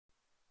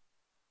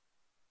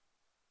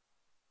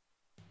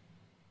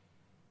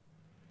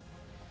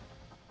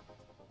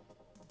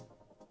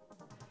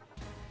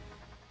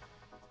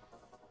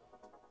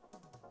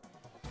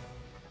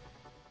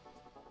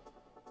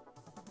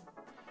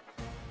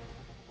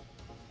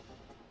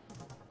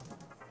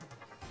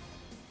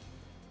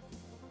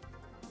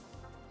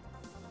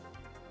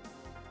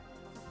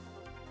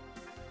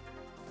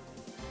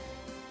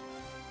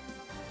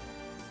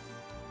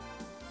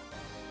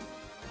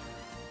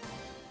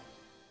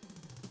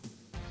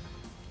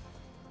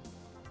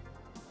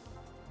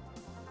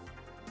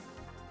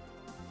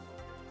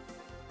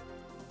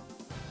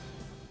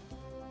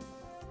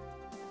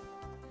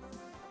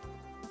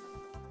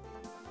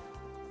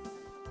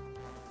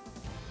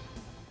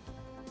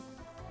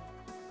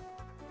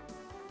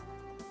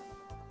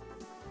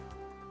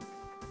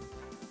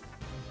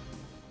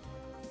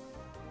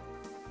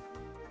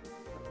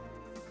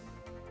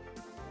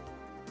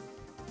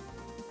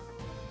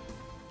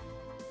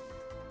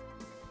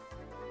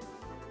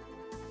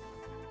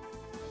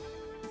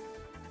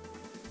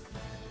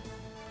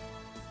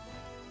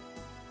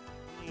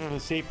The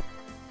safe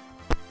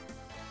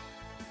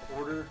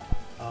order.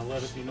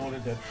 Let it be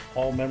noted that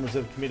all members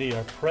of the committee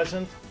are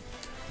present.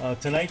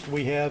 Tonight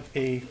we have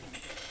a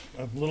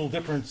little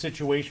different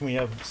situation. We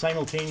have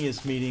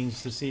simultaneous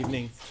meetings this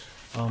evening.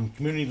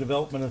 Community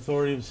Development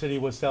Authority of the City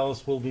of West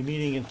Allis will be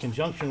meeting in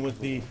conjunction with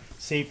the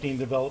Safety and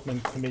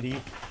Development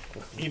Committee.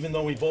 Even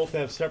though we both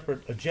have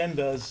separate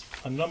agendas,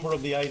 a number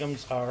of the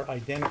items are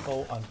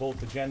identical on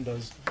both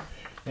agendas.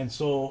 And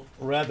so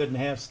rather than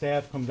have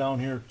staff come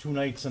down here 2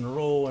 nights in a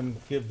row and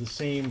give the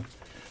same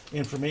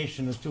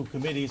information to 2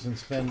 committees and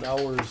spend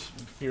hours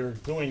here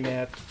doing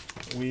that,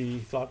 we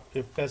thought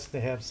it best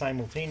to have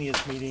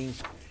simultaneous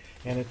meetings.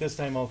 And at this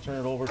time, I'll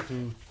turn it over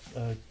to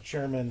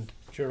Chairman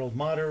Gerald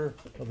Motter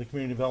of the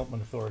Community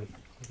Development Authority.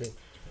 Okay.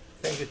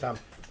 Thank you, Tom.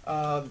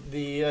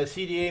 The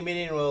CDA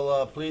meeting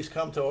will please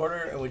come to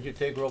order, and would you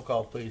take roll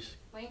call, please?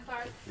 Wayne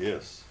Clark.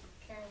 Yes.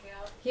 Karen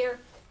Gale. Here.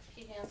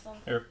 Pete Hansen.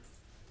 Here.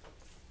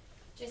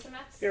 Jason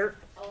Metz. Here.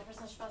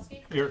 Alderperson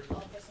Schwatsky. Here.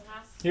 Alderperson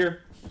Haas.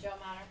 Here. Joe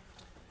Matter.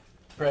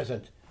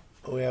 Present.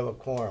 We have a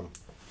quorum.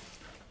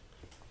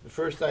 The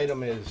first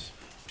item is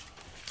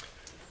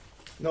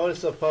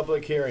notice of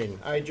public hearing.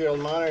 I, Gerald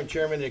Motter,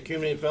 Chairman of the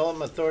Community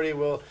Development Authority,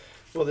 will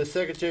the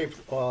Secretary,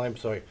 I'm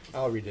sorry,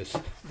 I'll read this.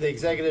 The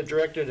Executive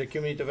Director of the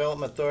Community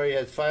Development Authority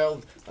has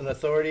filed an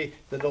authority.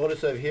 The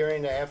notice of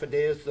hearing, the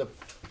affidavits, the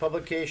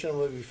publication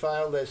will be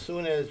filed as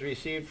soon as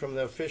received from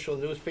the official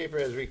newspaper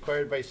as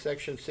required by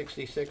Section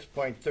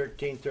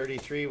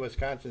 66.1333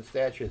 Wisconsin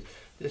statutes.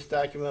 This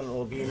document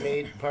will be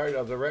made part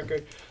of the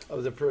record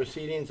of the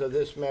proceedings of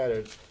this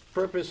matter.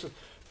 Purpose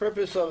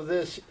of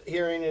this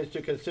hearing is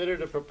to consider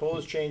the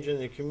proposed change in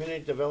the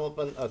Community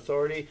Development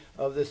Authority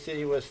of the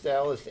City of West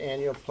Allis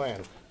annual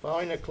plan.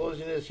 Following the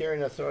closing of this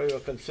hearing, the authority will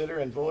consider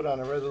and vote on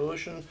a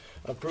resolution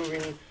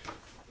approving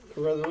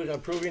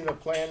the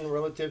plan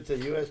relative to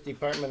the U.S.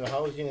 Department of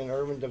Housing and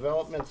Urban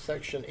Development,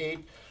 Section 8,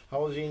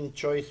 Housing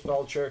Choice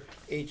Voucher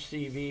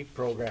HCV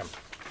program.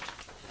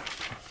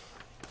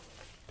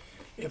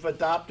 If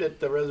adopted,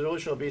 the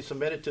resolution will be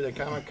submitted to the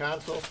Common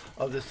Council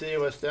of the City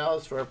of West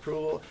Allis for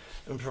approval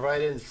and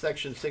provided in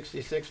Section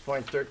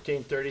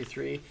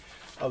 66.1333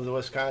 of the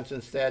Wisconsin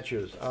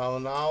statutes. I'll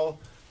now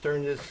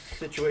turn this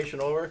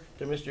situation over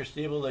to Mr.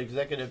 Stiebel, the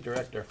Executive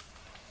Director.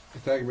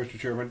 Thank you, Mr.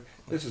 Chairman.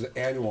 This is an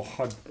annual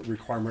HUD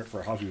requirement for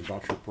a housing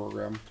voucher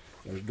program.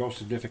 There's no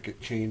significant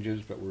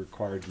changes, but we're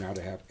required now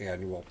to have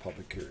annual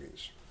public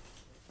hearings.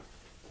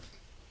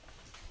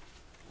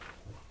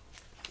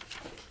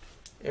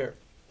 Here.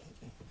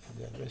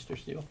 Is that Mr.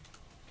 Stiebel?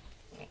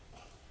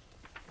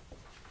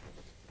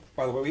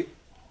 By the way,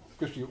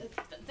 Christy,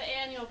 The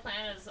annual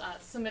plan is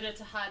submitted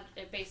to HUD.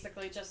 It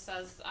basically just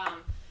says,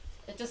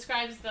 it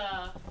describes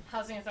the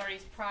Housing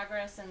Authority's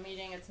progress in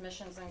meeting its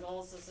missions and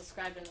goals as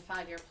described in the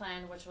 5-year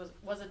plan, which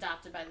was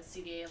adopted by the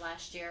CDA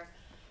last year.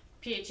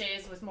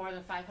 PHAs with more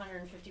than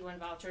 551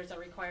 vouchers are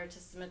required to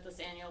submit this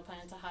annual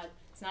plan to HUD.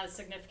 It's not a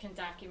significant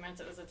document.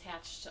 It was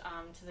attached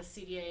to the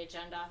CDA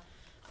agenda.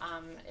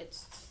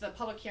 The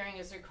public hearing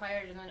is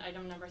required, and then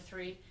item number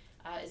 3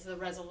 is the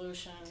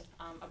resolution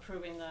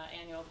approving the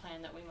annual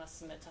plan that we must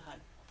submit to HUD.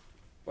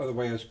 by the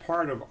way, as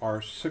part of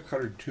our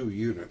 602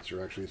 units,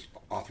 or actually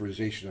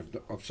authorization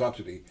of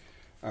subsidy,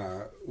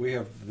 we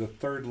have the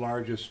 3rd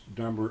largest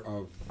number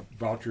of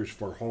vouchers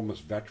for homeless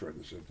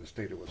veterans in the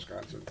state of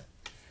Wisconsin.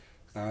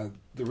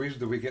 The reason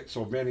that we get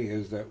so many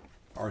is that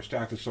our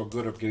staff is so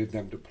good at getting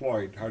them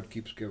deployed. HUD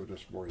keeps giving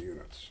us more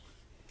units.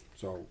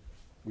 So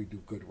we do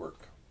good work.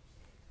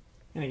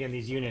 And again,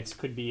 these units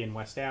could be in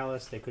West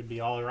Allis, they could be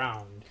all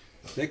around.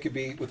 They could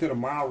be within a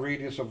mile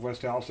radius of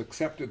West Allis,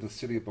 except in the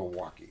city of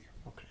Milwaukee.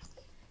 Okay.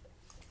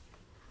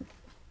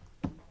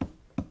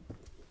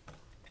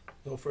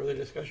 No further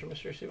discussion,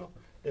 Mr. Stiebel?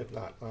 If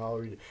not, I'll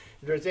read it.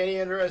 If there's any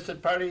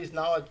interested parties,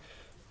 now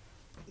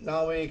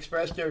we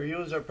express their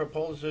views or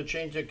propose to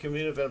change the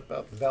Community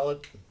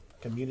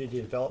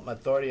Development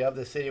Authority of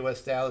the City of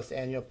West Allis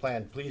annual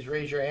plan. Please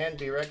raise your hand,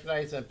 be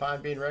recognized, and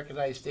upon being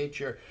recognized, state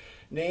your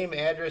name,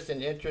 address,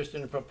 and interest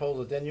in the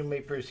proposal. Then you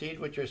may proceed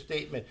with your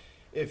statement.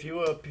 If you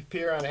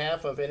appear on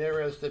behalf of an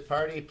interested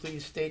party,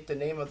 please state the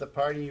name of the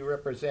party you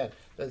represent.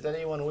 Does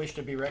anyone wish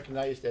to be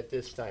recognized at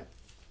this time?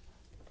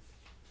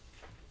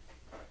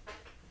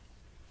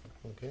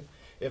 Okay.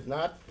 If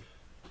not,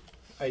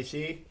 I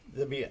see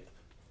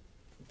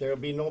there will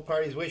be no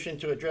parties wishing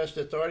to address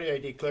the authority. I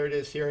declare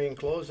this hearing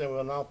closed, and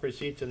we'll now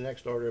proceed to the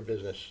next order of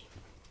business,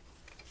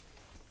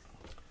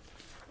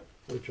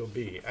 which will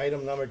be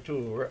item number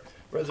 2,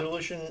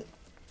 resolution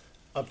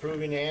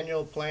approving the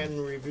annual plan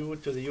review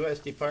to the U.S.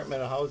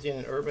 Department of Housing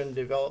and Urban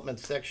Development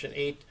Section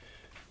 8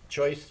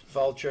 Choice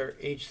Voucher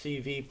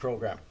HCV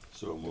program.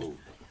 So moved.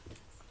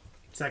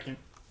 Second.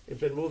 It's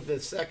been moved in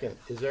second.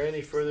 Is there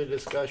any further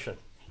discussion?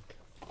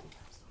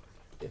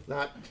 If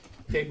not,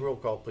 take roll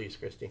call, please,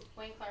 Christy.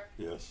 Wayne Clark.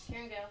 Yes.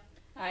 Karen Gale.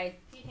 Aye.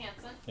 Pete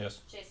Hansen. Yes.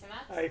 Jason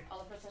Metz. Aye.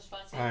 Alderperson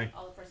Schwatsky. Aye.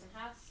 Alderperson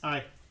Haas.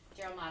 Aye.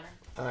 Gerald Matter.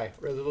 Aye.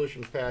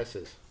 Resolution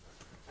passes.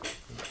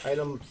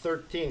 Item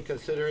 13,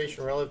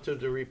 consideration relative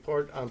to the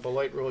report on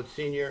Beloit Road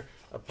Senior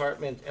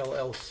Apartment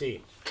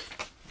LLC.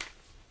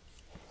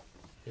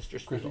 Mr.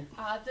 Strudel.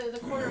 The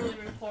quarterly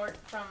report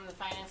from the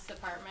finance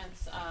department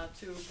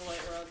to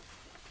Beloit Road.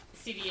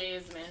 CDA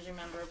is the managing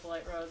member of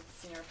Beloit Road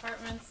Senior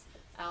Apartments,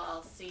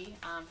 LLC,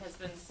 has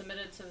been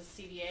submitted to the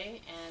CDA,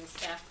 and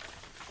staff's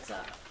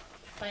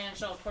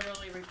financial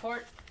quarterly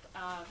report,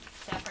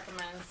 staff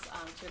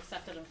recommends to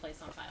accept it and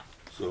place on file.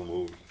 So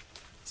moved.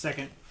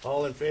 Second.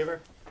 All in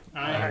favor?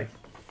 Aye.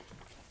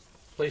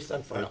 Placed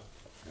on file.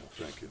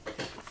 Yeah, thank you.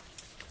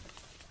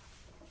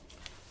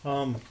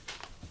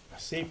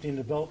 Safety and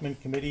Development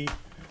Committee,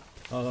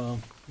 we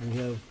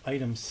have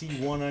item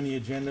C1 on the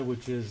agenda,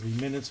 which is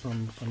the minutes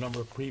from a number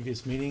of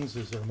previous meetings.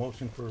 Is there a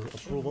motion for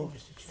approval?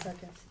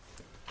 Second.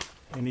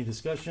 Any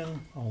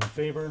discussion? All in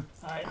favor?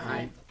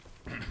 Aye.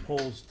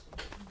 Opposed?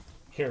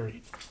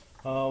 Carried.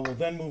 We'll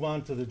then move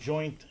on to the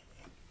joint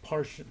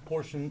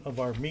portion of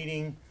our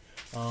meeting.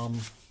 On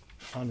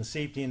the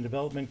Safety and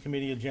Development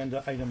Committee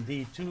agenda, item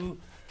D2.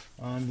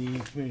 On the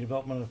Community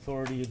Development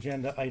Authority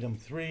agenda, item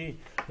 3.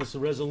 This is a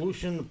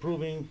resolution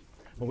approving,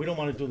 well, we don't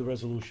want to do the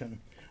resolution.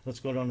 Let's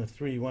go down to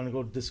 3. You want to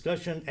go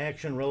discussion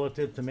action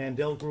relative to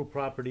Mandel Group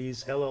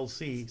Properties,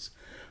 LLC's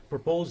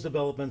proposed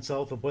development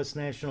south of West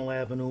National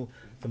Avenue,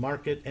 the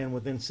market, and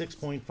within 6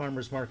 Point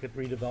Farmers Market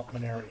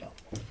redevelopment area.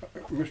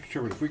 Mr.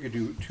 Chairman, if we could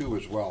do 2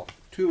 as well.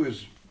 2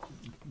 is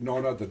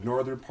Nona, the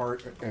northern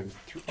part, and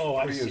 3 Oh,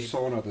 I see. is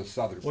Sona, the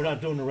southern. We're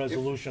not doing the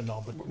resolution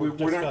though, but We're we're not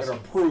going to discussing.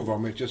 approve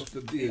them, it's just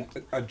the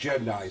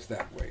agendized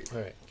that way.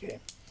 All right, Okay,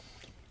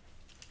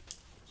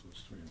 So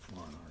it's 3 and 4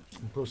 on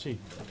ours. proceed.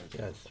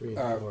 yeah, it's 3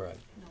 and 4.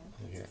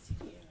 Here.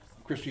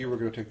 Christie, you were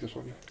going to take this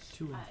one?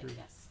 2 and 3.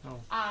 Yes. Oh,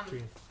 3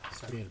 and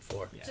 3 and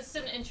 4. Just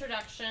an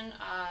introduction,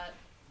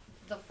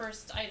 the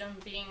first item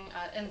being,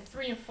 and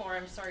 3 and 4,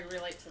 I'm sorry,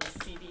 relate to the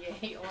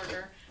CDA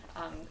order.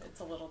 It's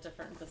a little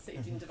different, the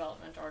safety and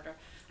development order.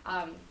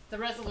 The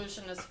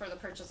resolution is for the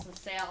purchase and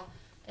sale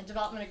and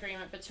development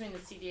agreement between the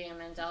CDA and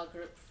Mandel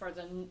Group for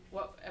the,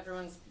 what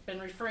everyone's been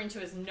referring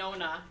to as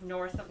Nona,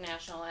 north of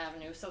National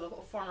Avenue, so the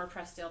former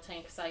Pressdale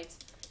tank site.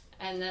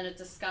 And then a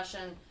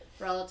discussion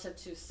relative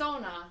to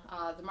Sona,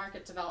 the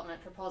market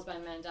development proposed by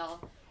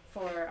Mandel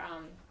for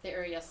the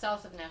area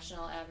south of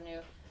National Avenue,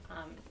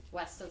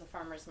 west of the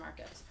farmers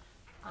market.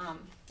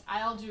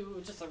 I'll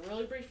do just a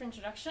really brief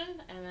introduction,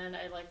 and then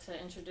I'd like to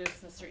introduce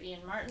Mr. Ian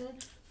Martin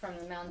from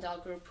the Mandel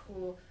Group,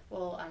 who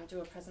will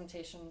do a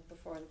presentation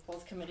before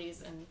both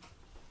committees. And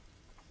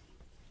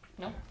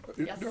no,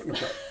 yes. No,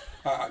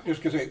 sorry.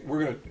 Just because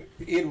we're going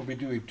to, Ian will be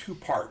doing 2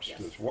 parts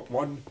to this.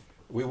 One,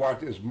 we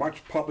want as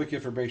much public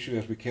information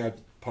as we can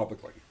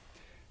publicly.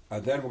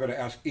 Then we're going to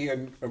ask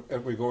Ian,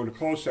 as we go into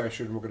closed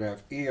session, we're going to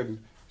have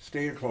Ian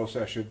stay in closed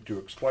session to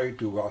explain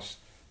to us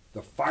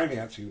the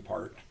financing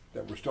part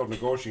that we're still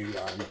negotiating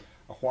on,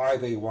 why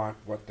they want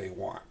what they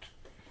want.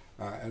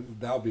 And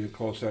that'll be a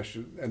closed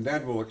session. And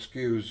then we'll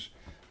excuse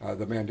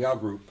the Mandel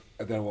Group,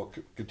 and then we'll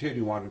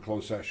continue on in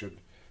closed session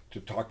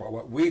to talk about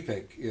what we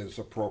think is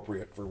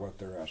appropriate for what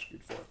they're asking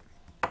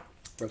for.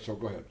 But so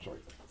go ahead, sorry.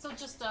 So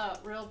just a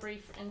real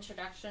brief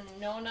introduction.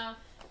 Nona,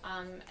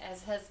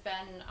 as has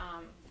been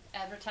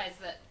advertised,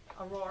 that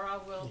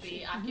Aurora will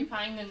be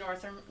occupying the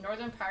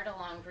northern part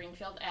along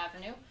Greenfield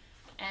Avenue.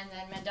 And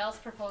then Mandel's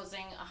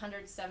proposing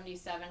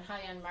 177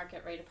 high-end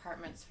market rate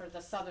apartments for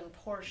the southern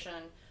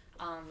portion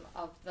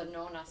of the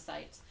Nona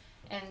site.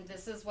 And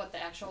this is what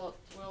the actual,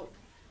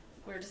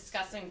 we're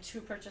discussing 2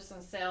 purchase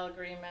and sale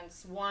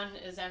agreements. One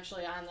is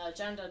actually on the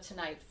agenda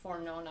tonight for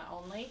Nona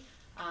only.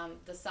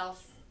 The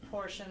south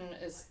portion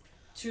is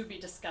to be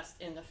discussed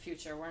in the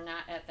future. We're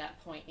not at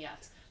that point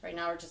yet. Right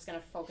now we're just going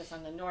to focus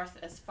on the north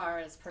as far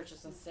as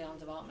purchase and sale and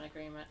development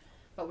agreement.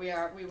 But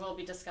we will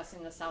be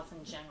discussing the south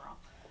in general.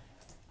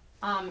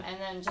 And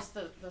then just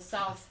the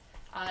south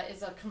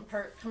is a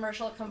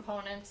commercial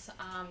component,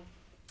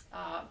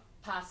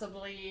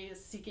 possibly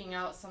seeking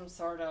out some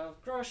sort of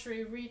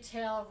grocery,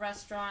 retail,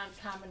 restaurant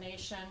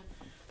combination.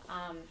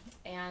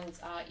 And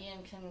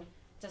Ian can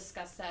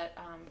discuss that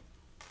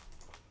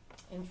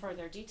in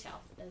further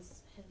detail. Is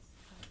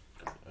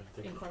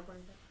his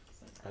incorporated?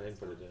 I didn't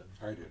put it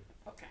in. I did.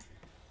 Okay.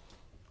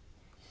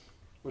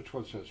 Which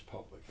one says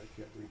public? I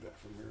can't read that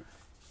from here.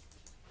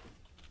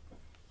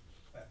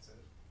 That's it.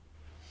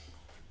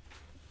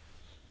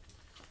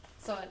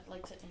 So I'd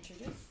like to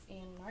introduce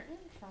Ian Martin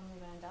from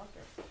the Mandel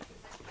Group.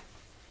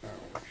 Oh,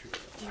 shoot.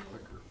 Do you-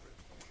 Clicker.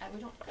 We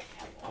don't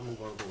have I'll one.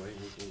 move out of the way.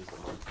 You can use the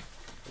mark.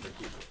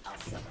 I'll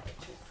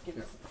separate you. Give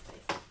me some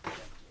space.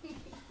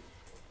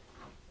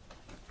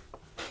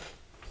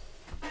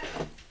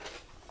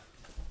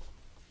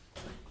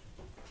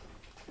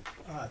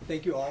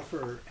 Thank you all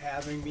for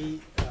having me.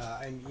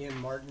 I'm Ian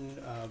Martin,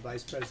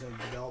 Vice President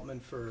of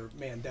Development for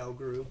Mandel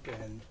Group,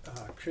 and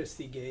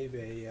Christy gave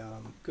a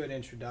good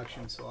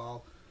introduction,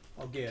 so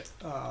I'll get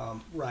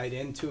right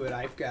into it.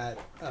 I've got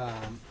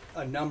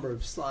a number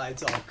of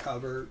slides I'll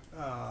cover,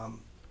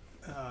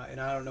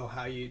 and I don't know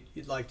how you'd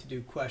like to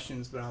do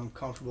questions, but I'm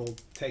comfortable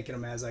taking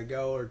them as I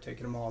go or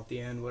taking them all at the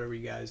end. Whatever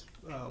you guys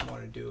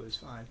want to do is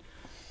fine.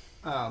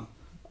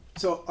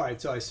 So, all right,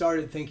 so I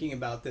started thinking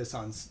about this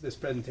this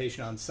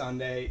presentation on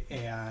Sunday,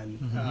 and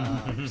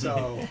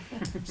so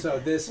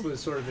this was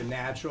sort of a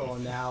natural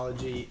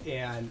analogy,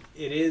 and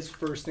it is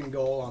first and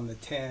goal on the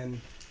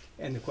 10,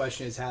 and the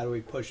question is, how do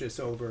we push this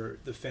over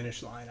the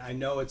finish line? I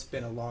know it's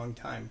been a long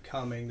time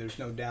coming, there's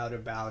no doubt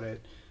about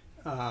it,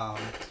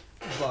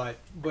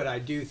 but I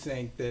do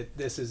think that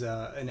this is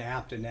an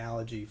apt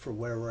analogy for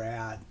where we're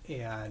at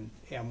and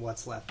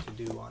what's left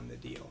to do on the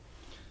deal.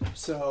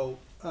 So,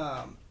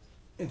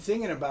 in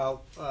thinking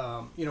about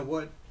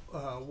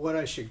what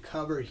I should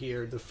cover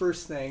here, the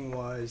first thing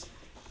was,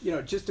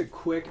 just a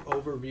quick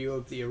overview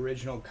of the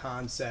original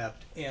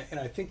concept, and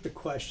I think the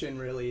question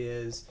really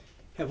is,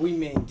 have we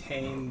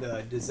maintained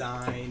the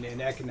design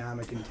and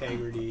economic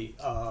integrity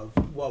of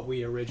what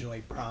we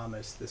originally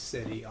promised the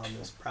city on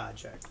this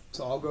project?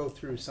 So I'll go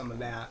through some of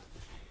that,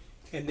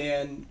 and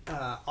then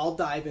I'll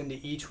dive into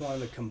each one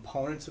of the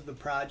components of the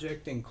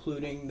project,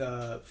 including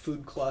the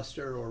food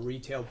cluster or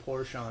retail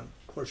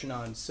portion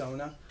on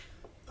Sona.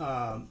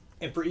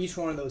 And for each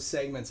one of those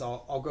segments,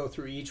 I'll go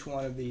through each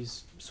one of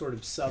these sort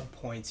of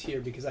sub-points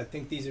here, because I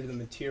think these are the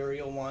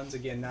material ones.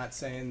 Again, not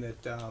saying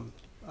that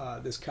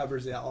this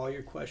covers all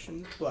your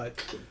questions,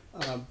 but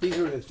these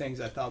are the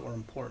things I thought were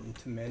important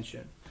to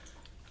mention.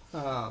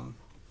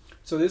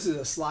 So this is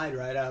a slide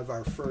right out of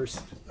our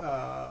first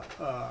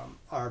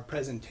our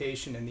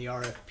presentation in the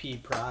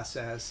RFP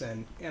process,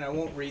 and I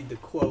won't read the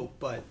quote,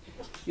 but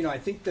I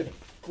think that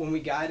when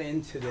we got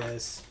into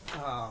this,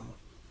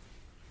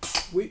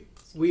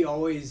 we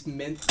always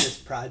meant this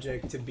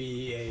project to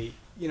be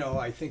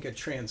I think a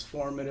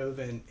transformative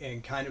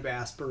and kind of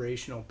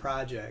aspirational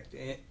project,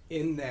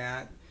 in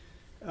that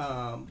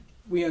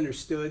we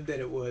understood that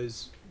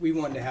we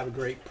wanted to have a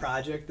great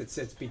project that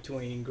sits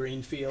between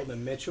Greenfield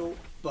and Mitchell,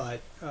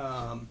 but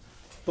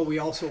we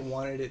also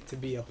wanted it to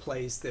be a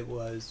place that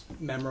was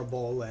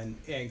memorable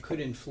and could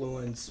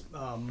influence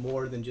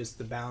more than just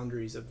the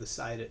boundaries of the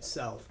site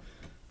itself.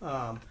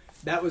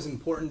 That was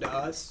important to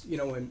us.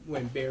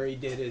 When Barry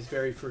did his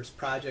very first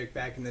project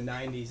back in the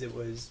 90s, it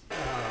was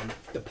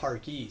the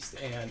Park East,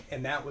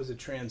 and that was a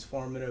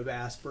transformative,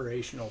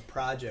 aspirational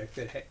project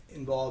that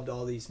involved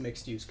all these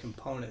mixed-use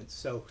components.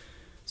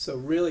 So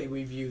really,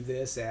 we view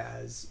this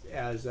as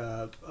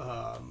a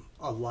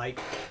like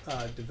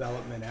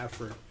development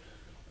effort.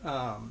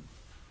 Let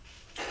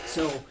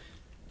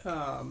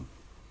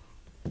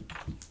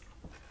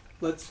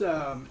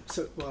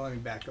me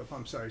back up.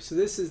 I'm sorry. So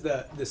this is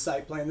the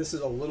site plan. This is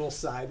a little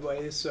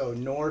sideways. So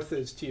north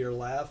is to your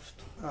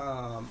left,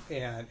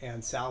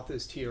 and south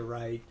is to your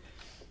right.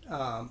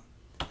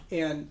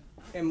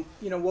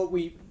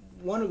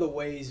 One of the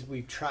ways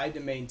we've tried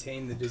to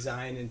maintain the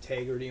design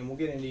integrity, and we'll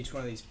get into each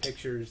one of these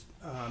pictures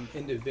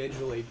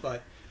individually,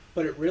 but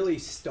it really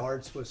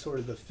starts with sort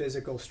of the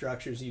physical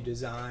structures you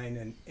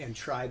design and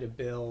try to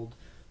build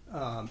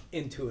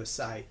into a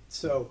site.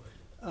 So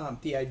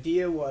the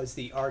idea was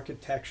the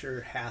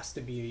architecture has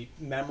to be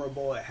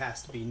memorable, it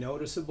has to be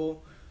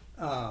noticeable.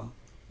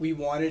 We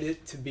wanted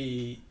it to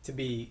be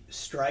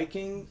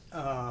striking,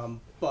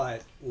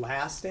 but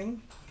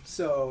lasting.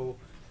 So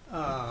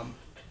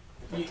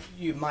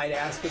you might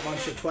ask a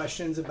bunch of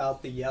questions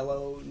about the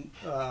yellow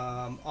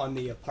on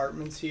the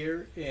apartments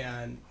here,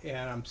 and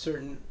I'm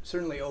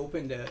certainly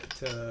open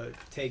to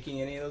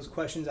taking any of those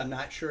questions. I'm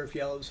not sure if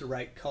yellow is the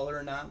right color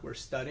or not. We're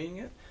studying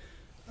it.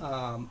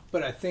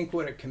 But I think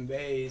what it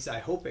conveys, I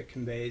hope it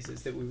conveys,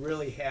 is that we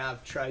really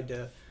have tried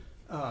to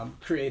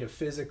create a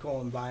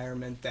physical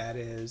environment that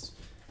is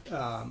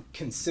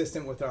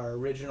consistent with our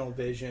original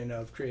vision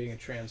of creating a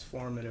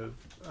transformative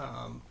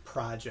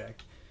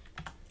project.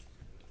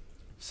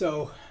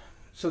 So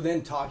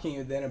then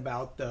talking then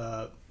about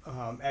the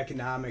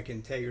economic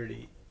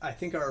integrity, I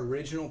think our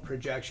original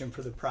projection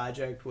for the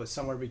project was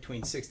somewhere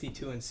between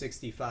 $62 and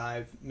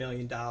 $65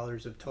 million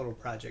of total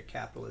project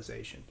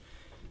capitalization.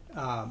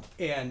 Right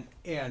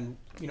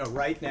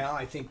now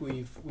I think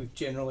we've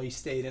generally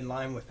stayed in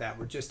line with that.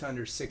 We're just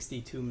under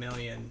 62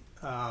 million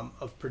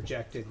of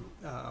projected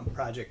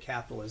project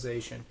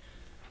capitalization.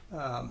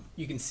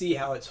 You can see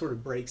how it sort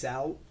of breaks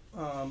out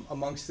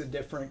amongst the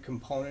different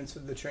components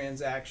of the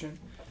transaction.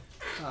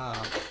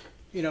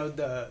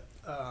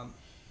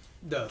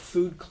 The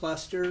food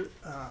cluster,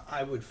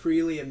 I would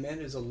freely admit,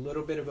 is a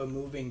little bit of a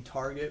moving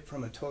target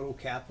from a total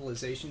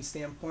capitalization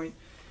standpoint.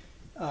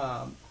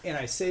 And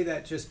I say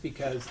that just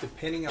because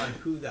depending on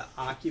who the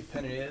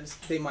occupant is,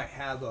 they might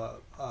have a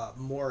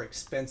more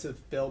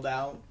expensive build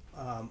out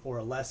or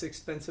a less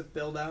expensive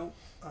build out.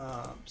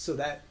 So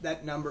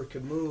that number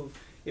could move.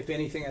 If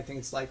anything, I think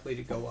it's likely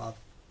to go up,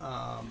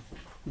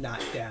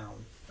 not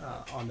down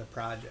on the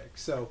project.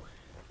 So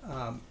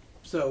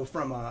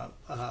from a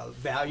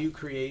value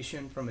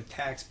creation, from a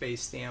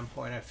tax-based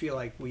standpoint, I feel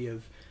like we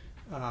have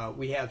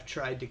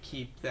tried to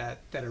keep that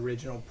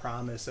original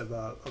promise of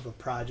a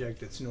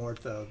project that's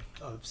north of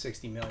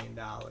 $60 million.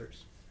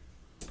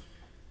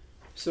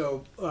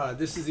 So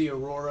this is the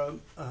Aurora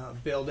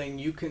building.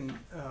 You can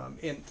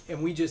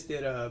and we just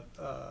did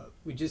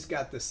we just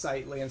got the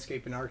site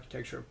landscape and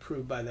architecture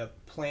approved by the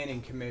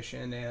Planning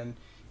Commission, and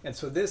And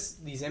so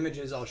these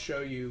images I'll show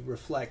you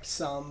reflect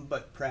some,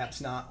 but perhaps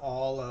not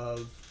all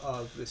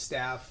of the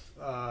staff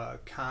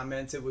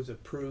comments. It was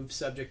approved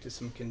subject to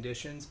some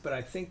conditions, but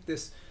I think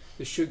this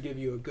should give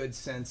you a good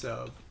sense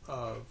of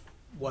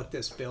what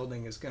this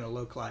building is going to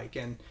look like.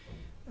 And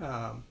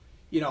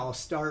I'll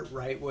start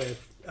right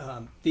with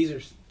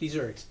these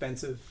are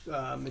expensive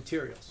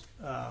materials.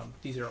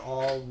 These are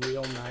all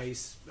real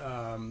nice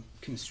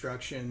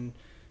construction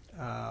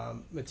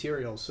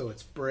materials. So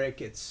it's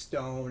brick, it's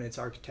stone, it's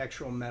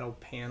architectural metal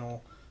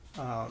panel,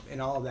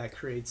 and all of that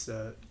creates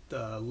the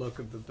look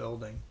of the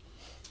building.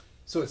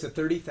 So it's a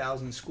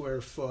 30,000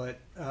 square foot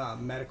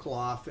medical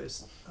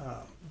office.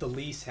 The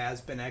lease has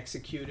been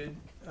executed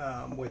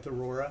with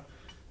Aurora.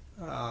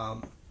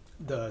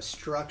 The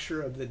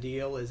structure of the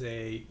deal is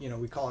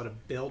we call it a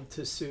build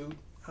to suit.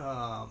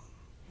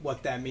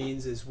 What that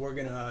means is we're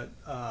gonna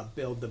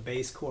build the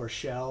base core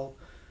shell,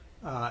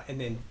 and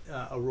then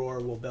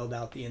Aurora will build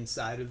out the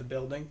inside of the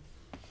building.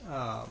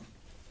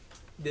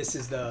 This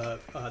is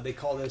they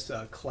call this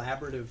a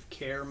collaborative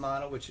care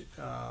model, which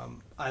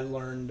I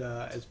learned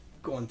as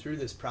going through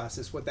this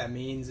process. What that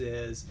means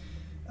is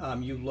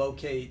you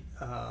locate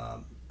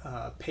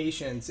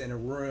patients in a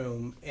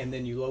room, and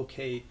then you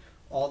locate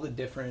all the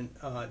different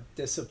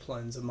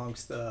disciplines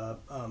amongst the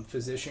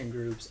physician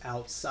groups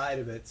outside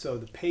of it. So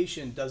the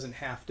patient doesn't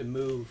have to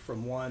move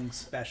from one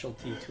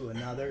specialty to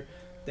another.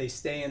 They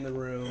stay in the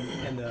room,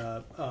 and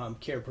the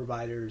care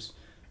providers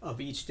of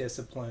each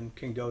discipline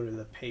can go to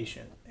the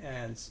patient.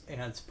 And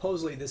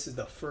supposedly this is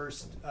the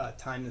first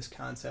time this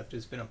concept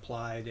has been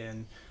applied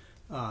in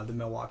the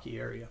Milwaukee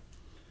area.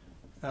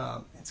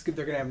 It's good.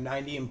 They're going to have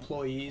 90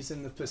 employees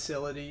in the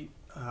facility,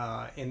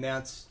 and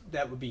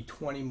that would be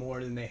 20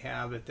 more than they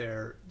have at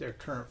their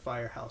current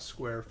Firehouse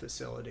Square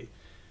facility.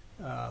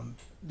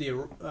 The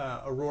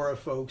Aurora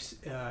folks,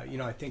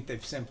 I think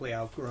they've simply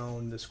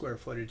outgrown the square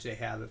footage they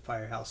have at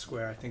Firehouse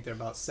Square. I think they're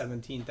about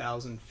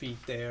 17,000 feet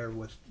there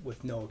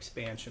with no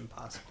expansion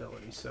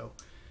possibility. So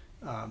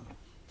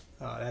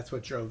that's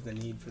what drove the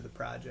need for the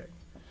project.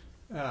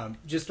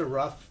 Just a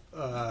rough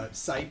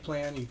site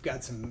plan. You've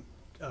got some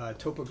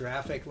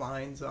topographic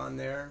lines on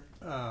there.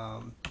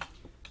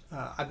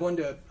 I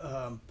wanted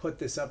to put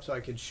this up so I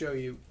could show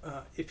you.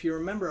 If you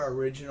remember our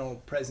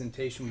original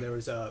presentation, there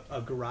was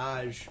a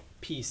garage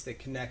piece that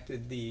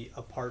connected the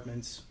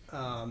apartments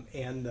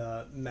and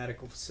the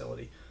medical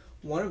facility.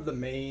 One of the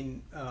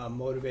main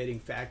motivating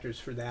factors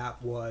for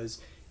that was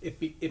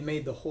it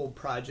made the whole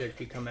project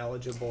become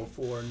eligible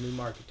for new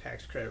market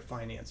tax credit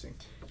financing.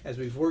 As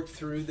we've worked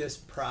through this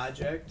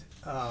project,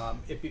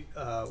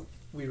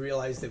 we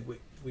realized that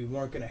we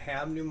weren't going to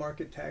have new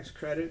market tax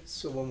credits.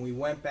 So when we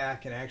went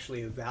back and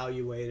actually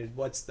evaluated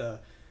what's the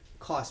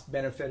cost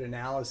benefit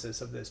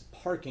analysis of this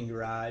parking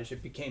garage,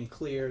 it became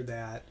clear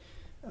that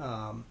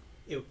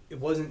it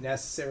wasn't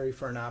necessary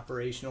for an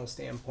operational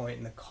standpoint,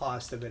 and the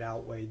cost of it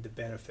outweighed the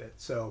benefit.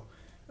 So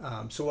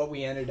what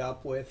we ended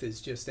up with is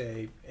just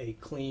a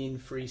clean,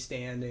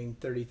 freestanding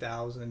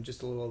 30,000,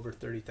 just a little over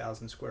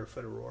 30,000 square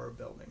foot Aurora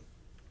building.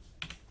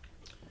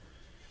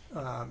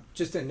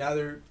 Just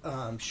another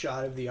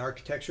shot of the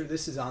architecture.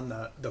 This is on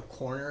the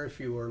corner if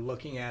you were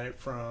looking at it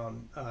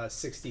from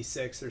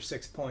 66 or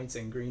 6 Points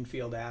and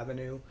Greenfield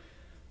Avenue.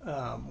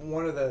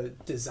 One of the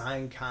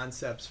design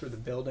concepts for the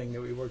building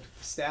that we worked with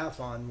the staff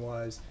on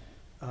was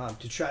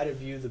to try to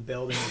view the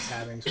building as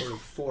having sort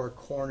of four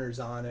corners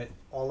on it,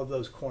 all of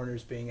those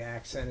corners being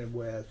accented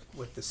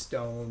with the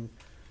stone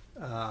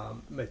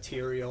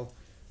material.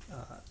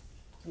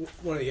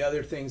 One of the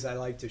other things I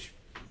like to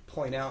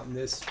point out in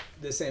this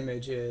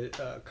image is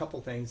a couple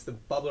things. The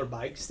Bubbler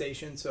Bike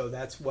Station, so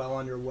that's well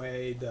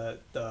underway. The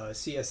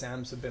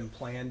CSMs have been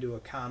planned to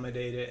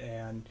accommodate it,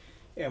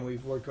 and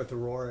we've worked with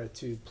Aurora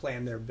to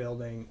plan their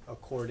building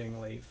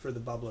accordingly for the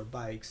Bubbler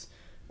bikes.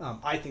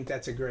 I think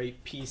that's a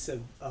great piece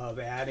of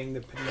adding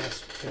the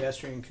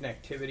pedestrian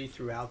connectivity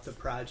throughout the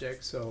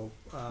project, so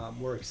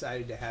we're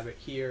excited to have it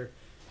here.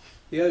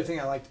 The other thing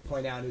I like to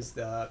point out is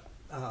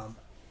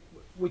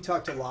we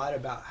talked a lot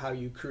about how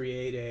you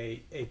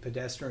create a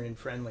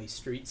pedestrian-friendly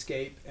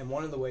streetscape, and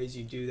one of the ways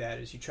you do that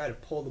is you try to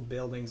pull the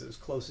buildings as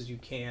close as you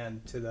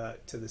can to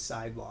the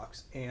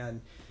sidewalks,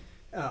 and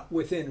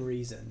within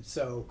reason.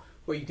 So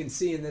what you can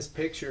see in this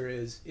picture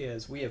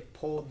is we have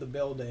pulled the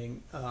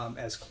building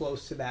as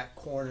close to that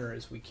corner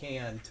as we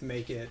can to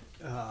make it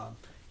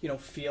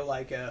feel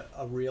like a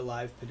real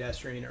live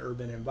pedestrian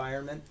urban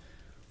environment.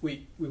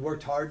 We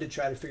worked hard to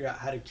try to figure out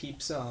how to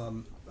keep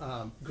some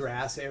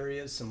grass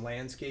areas, some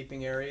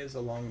landscaping areas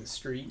along the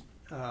street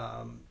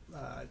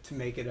to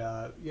make it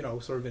a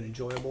sort of an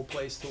enjoyable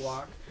place to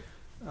walk.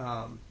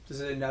 This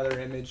is another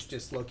image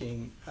just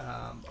looking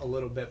a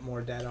little bit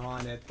more dead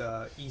on at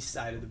the east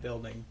side of the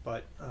building,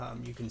 but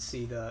you can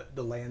see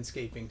the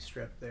landscaping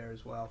strip there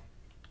as well.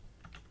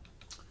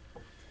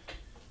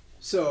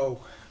 So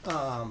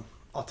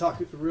I'll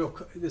talk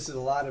this is a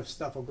lot of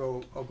stuff. I'll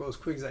go as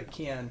quick as I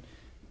can.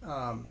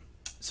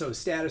 so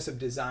status of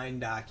design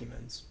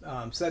documents.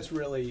 So that's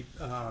really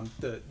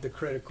the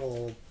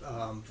critical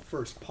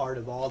first part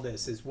of all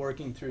this is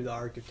working through the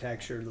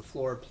architecture, the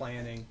floor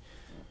planning,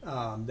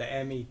 the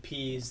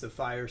MEPs, the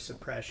fire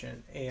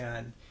suppression,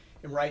 and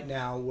right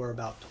now we're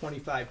about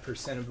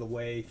 25% of the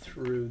way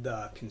through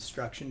the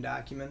construction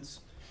documents.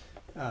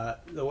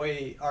 The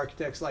way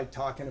architects like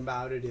talking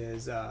about it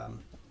is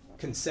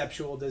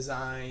conceptual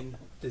design,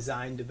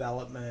 design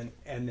development,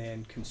 and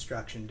then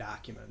construction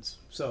documents.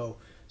 So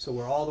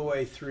we're all the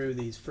way through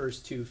these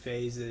first two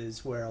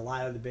phases where a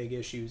lot of the big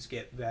issues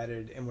get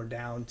vetted, and we're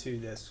down to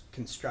this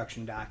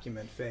construction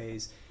document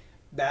phase.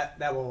 That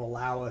will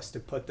allow us to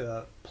put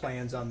the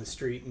plans on the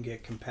street and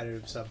get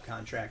competitive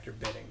subcontractor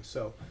bidding.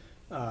 So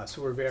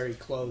we're very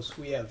close.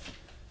 We have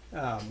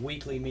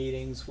weekly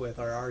meetings with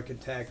our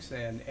architects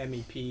and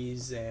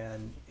MEPs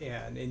and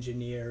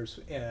engineers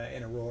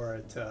in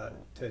Aurora to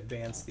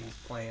advance these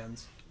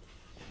plans.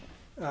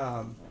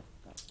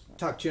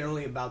 Talk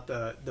generally about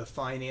the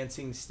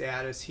financing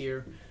status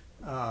here.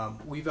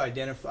 We've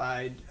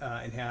identified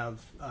and have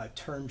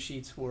term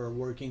sheets we're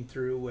working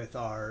through with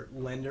our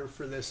lender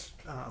for this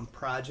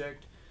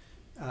project.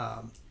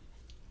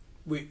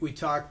 We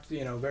talked,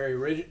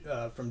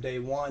 from day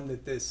one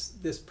that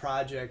this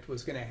project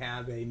was going to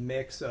have a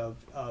mix of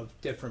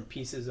different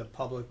pieces of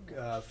public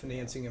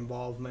financing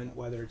involvement,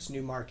 whether it's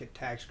new market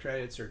tax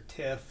credits or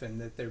TIF, and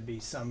that there'd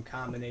be some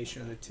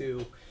combination of the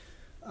two.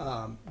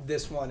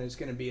 This one is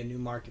going to be a new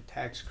market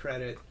tax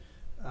credit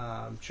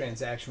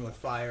transaction with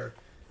fire.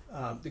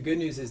 The good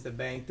news is the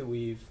bank that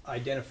we've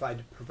identified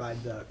to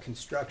provide the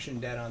construction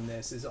debt on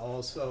this is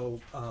also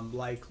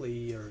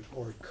likely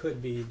or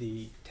could be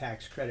the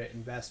tax credit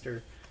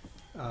investor.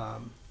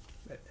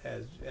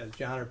 As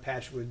John or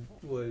Patrick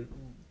would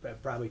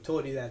have probably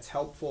told you, that's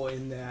helpful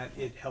in that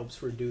it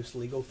helps reduce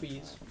legal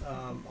fees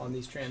on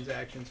these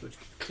transactions, which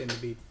tend to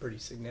be pretty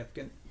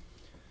significant.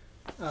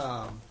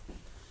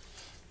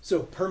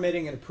 So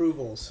permitting and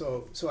approval.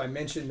 So I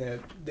mentioned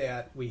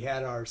that we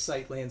had our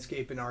site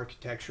landscape and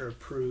architecture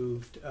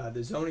approved.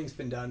 The zoning's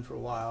been done for a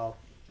while.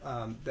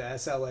 The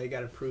SLA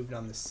got approved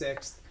on the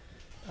 6th.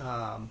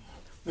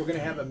 We're going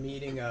to have a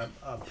meeting, a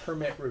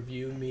permit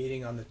review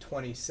meeting on the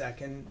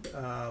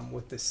 22nd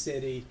with the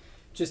city,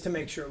 just to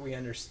make sure we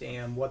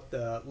understand what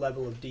the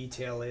level of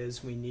detail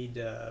is we need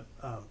to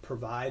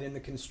provide in the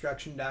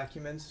construction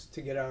documents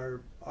to get our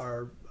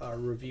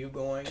review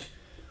going.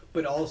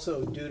 But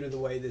also, due to the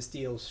way this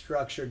deal is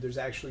structured, there's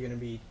actually going to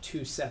be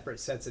two separate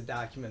sets of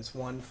documents.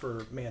 One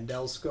for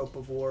Mandel's scope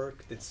of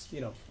work, that's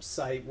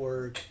site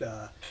work,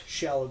 the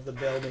shell of the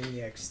building,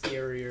 the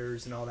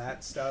exteriors, and all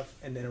that stuff.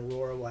 And then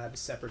Aurora will have a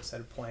separate set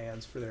of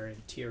plans for their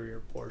interior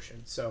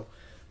portion. So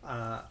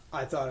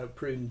I thought it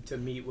prudent to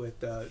meet with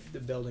the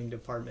building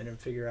department and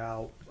figure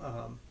out,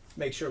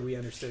 make sure we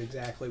understood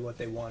exactly what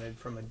they wanted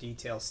from a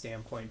detail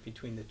standpoint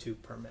between the two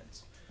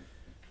permits.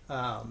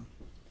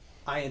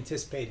 I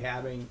anticipate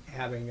having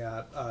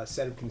a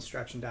set of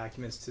construction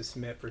documents to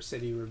submit for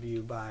city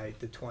review by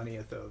the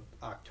 20th of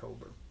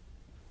October.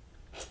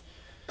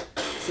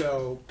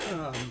 So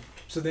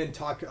then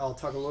I'll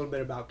talk a little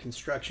bit about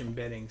construction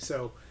bidding.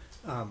 So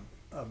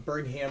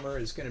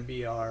Berghammer is going to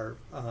be our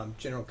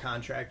general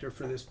contractor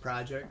for this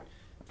project.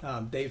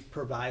 They've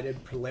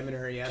provided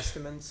preliminary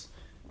estimates.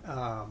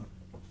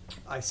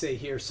 I say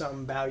here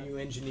some value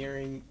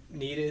engineering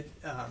needed.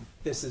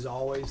 This is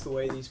always the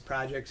way these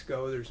projects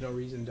go. There's no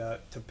reason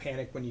to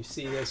panic when you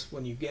see this.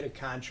 When you get a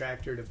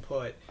contractor to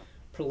put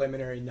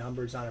preliminary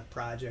numbers on a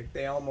project,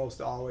 they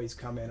almost always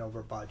come in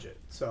over budget.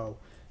 So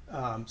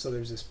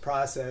there's this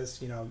process,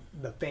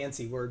 the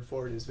fancy word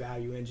for it is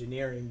value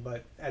engineering,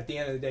 but at the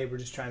end of the day, we're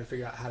just trying to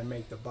figure out how to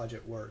make the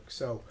budget work.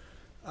 So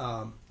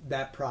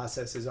that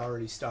process has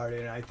already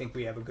started, and I think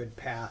we have a good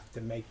path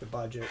to make the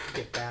budget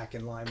get back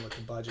in line with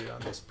the budget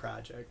on this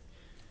project.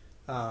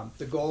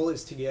 The goal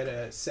is to get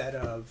a set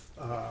of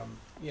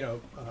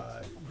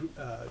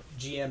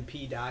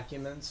GMP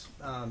documents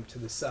to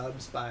the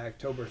subs by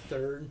October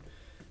 3rd.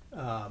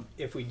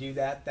 If we do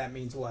that, that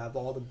means we'll have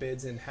all the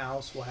bids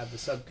in-house, we'll have the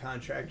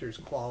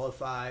subcontractors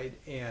qualified,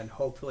 and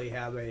hopefully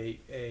have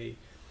a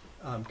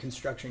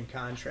construction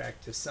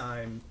contract to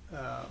sign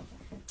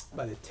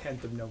by the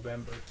 10th of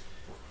November.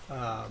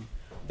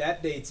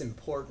 That date's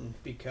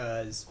important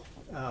because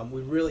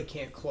we really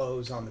can't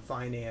close on the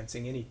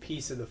financing, any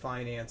piece of the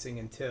financing,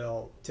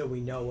 until we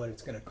know what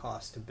it's going to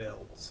cost to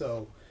build.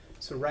 So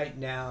right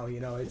now,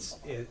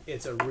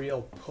 it's a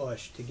real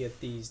push to get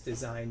these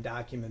design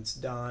documents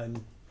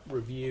done,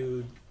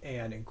 reviewed,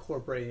 and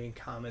incorporating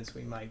comments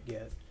we might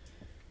get.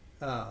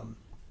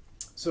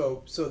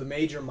 So the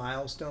major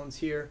milestones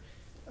here.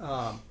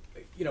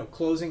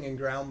 Closing and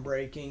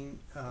groundbreaking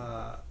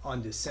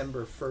on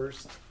December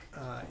 1st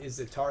is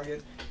the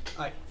target.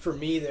 For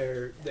me,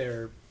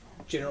 they're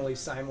generally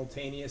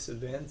simultaneous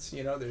events.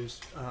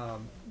 There's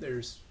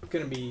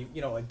going to be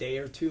a day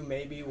or two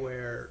maybe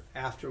where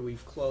after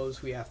we've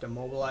closed we have to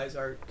mobilize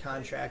our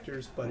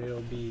contractors, but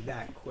it'll be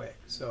that quick.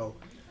 So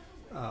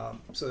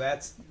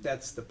that's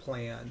the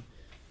plan.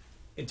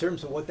 in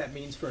terms of what that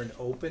means for an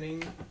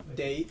opening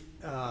date,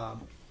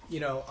 you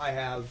know, I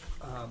have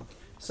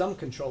some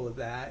control of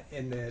that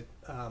in that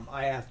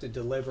I have to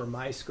deliver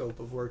my scope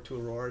of work to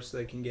Aurora so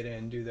they can get in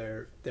and do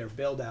their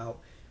build out.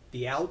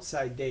 The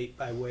outside date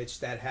by which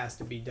that has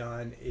to be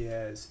done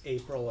is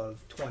April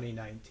of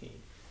 2019.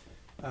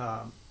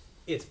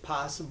 It's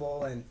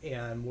possible,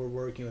 and we're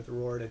working with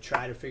Aurora to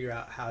try to figure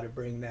out how to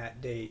bring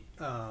that date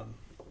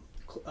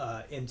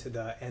into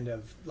the end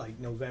of like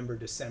November,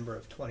 December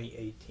of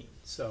 2018.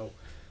 So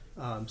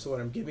what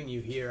I'm giving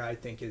you here, I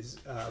think, is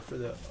for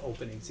the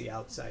openings, the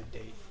outside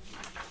date.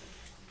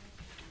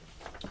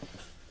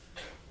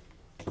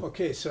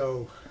 Okay,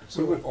 so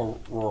would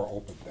Aurora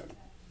open then?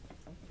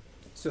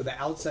 So the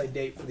outside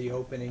date for the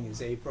opening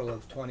is April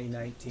of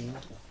 2019.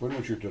 When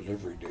was your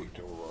delivery date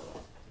to Aurora?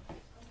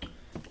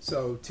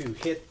 So to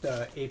hit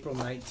the April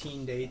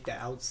 19 date, the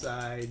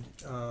outside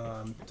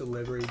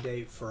delivery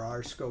date for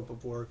our scope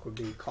of work would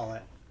be, call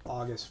it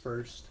August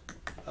 1st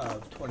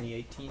of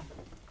 2018.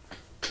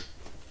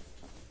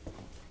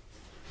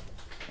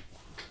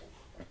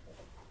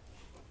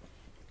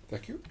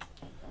 Thank you.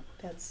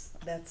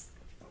 That's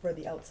for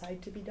the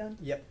outside to be done?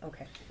 Yep.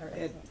 Okay, all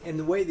right. And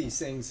the way these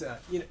things,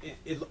 you know,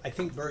 I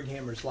think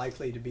Berghammer's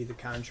likely to be the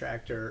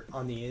contractor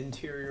on the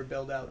interior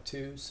build out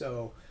too.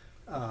 So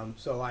I'm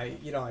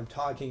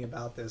talking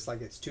about this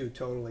like it's two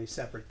totally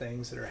separate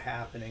things that are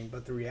happening.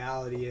 But the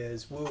reality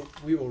is,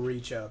 we will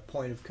reach a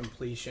point of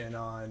completion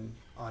on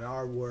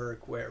our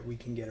work where we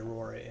can get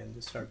Aurora in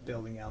to start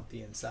building out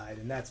the inside,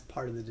 and that's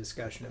part of the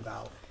discussion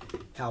about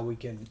how we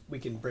can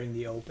bring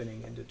the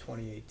opening into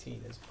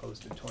 2018 as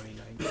opposed to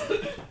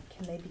 2019.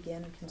 Can they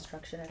begin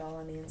construction at all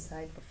on the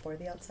inside before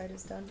the outside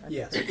is done?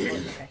 Yes.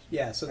 Okay.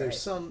 Yeah. So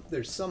there's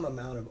Right. some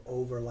amount of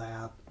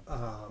overlap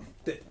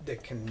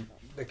that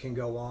can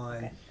go on.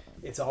 Okay.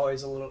 It's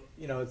always a little,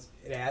 you know,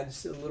 it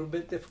adds a little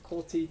bit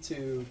difficulty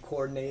to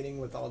coordinating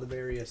with all the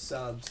various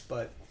subs.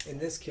 But in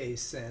this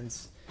case,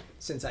 since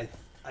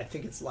I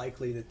think it's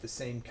likely that the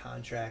same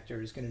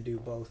contractor is going to do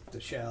both the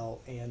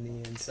shell and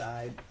the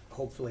inside,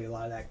 hopefully a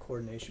lot of that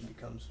coordination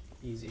becomes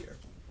easier.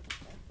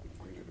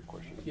 Any other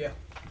questions? Yeah.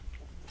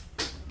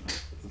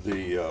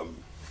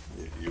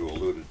 You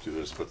alluded to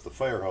this, but the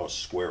Firehouse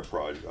Square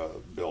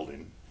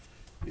building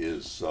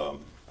is,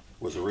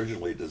 was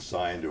originally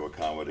designed to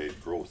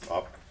accommodate growth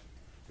up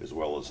as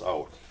well as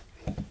out.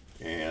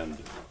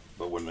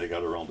 But when they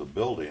got around to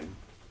building,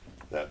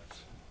 that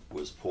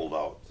was pulled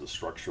out. The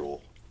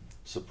structural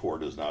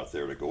support is not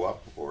there to go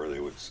up, or they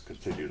would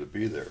continue to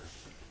be there,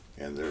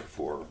 and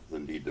therefore the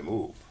need to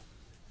move.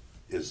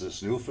 Is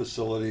this new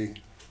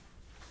facility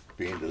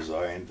being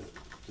designed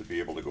to be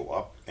able to go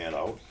up and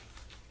out?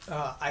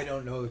 I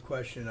don't know the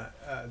question.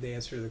 The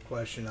answer to the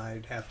question,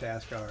 I'd have to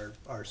ask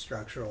our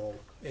structural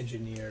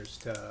engineers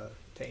to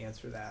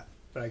answer that,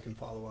 but I can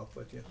follow up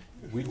with you.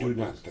 We do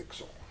not think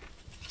so.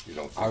 You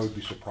don't I think would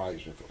be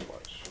surprised if it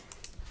was.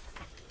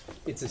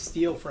 It's a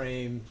steel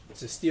frame.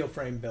 It's a steel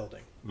frame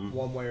building,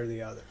 one way or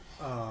the other.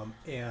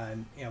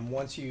 And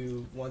once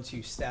you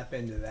step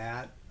into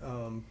that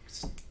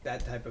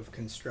type of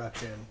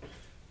construction,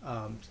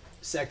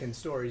 second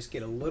stories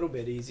get a little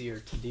bit easier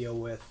to deal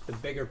with. The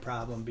bigger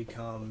problem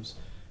becomes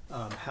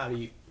how do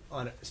you,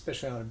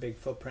 especially on a big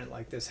footprint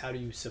like this, how do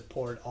you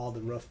support all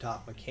the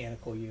rooftop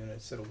mechanical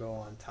units that'll go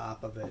on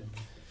top of it?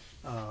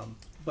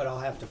 But I'll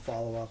have to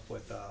follow up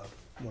with a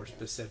more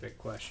specific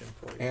question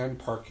for you. And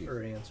parking.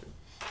 Or answer.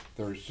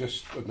 There's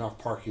just enough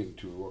parking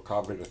to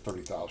accommodate a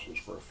 30,000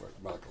 square foot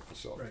medical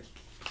facility. Right.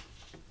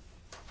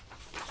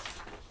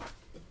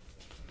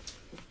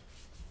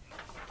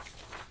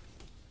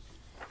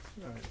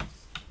 All right.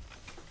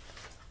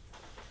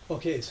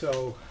 Okay,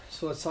 so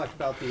let's talk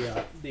about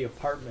the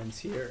apartments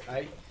here.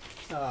 I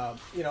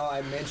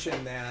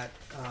mentioned that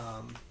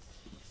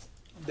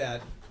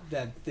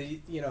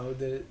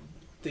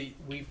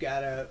we've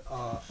got a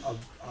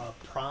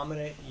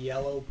prominent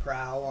yellow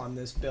prow on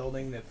this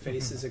building that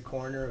faces a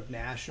corner of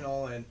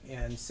National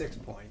and 6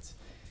 Points.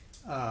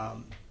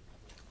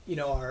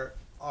 Our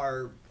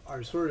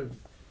sort of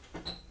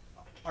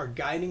our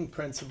guiding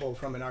principle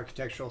from an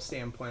architectural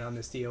standpoint on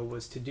this deal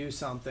was to do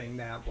something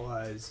that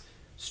was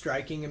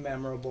striking and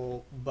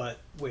memorable, but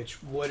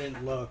which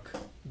wouldn't look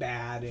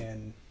bad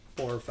in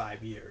 4 or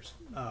 5 years.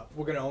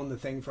 We're going to own the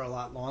thing for a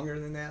lot longer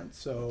than that,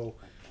 so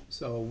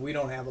we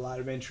don't have a lot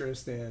of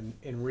interest in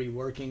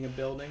reworking a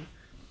building.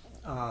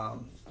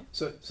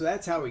 So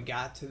that's how we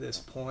got to this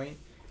point.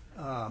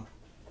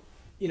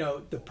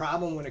 The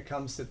problem when it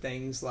comes to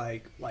things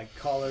like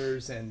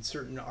colors and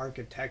certain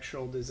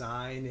architectural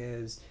design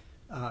is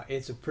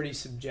it's a pretty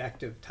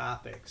subjective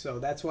topic. So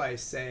that's why I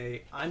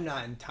say I'm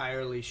not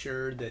entirely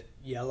sure that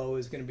yellow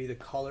is going to be the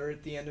color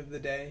at the end of the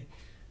day.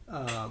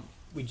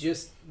 We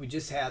just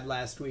had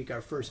last week our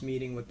first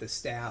meeting with the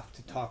staff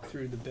to talk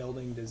through the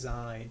building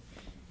design.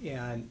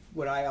 And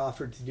what I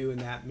offered to do in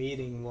that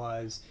meeting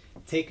was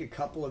take a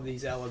couple of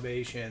these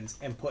elevations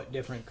and put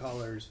different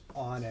colors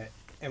on it,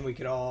 and we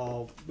could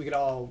all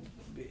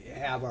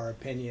have our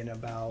opinion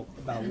about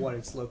what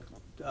it's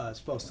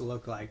supposed to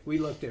look like. We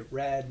looked at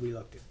red, we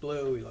looked at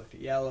blue, we looked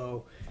at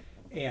yellow,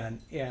 and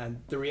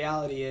the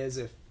reality is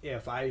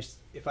if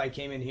I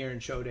came in here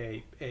and showed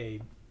a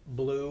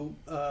blue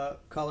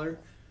color,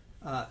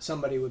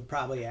 somebody would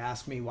probably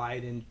ask me why I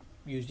didn't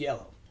use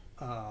yellow,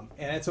 and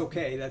that's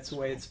okay. That's the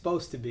way it's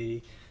supposed to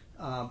be.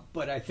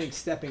 But I think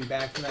stepping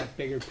back from that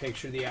bigger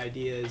picture, the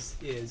idea is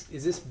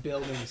this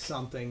building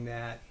something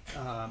that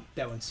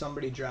that when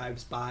somebody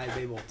drives by,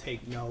 they will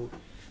take note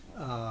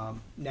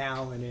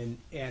now and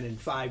in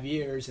 5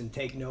 years, and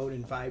take note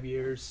in 5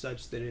 years,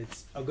 such that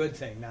it's a good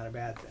thing, not a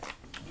bad thing.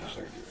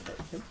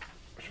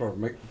 Sort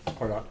of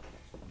point out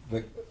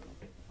that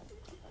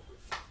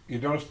you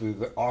notice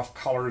the off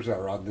colors that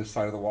are on this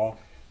side of the wall.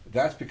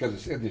 That's because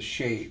it's in the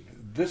shade.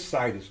 This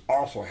side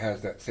also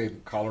has that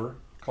same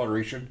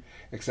coloration,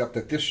 except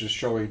that this is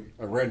showing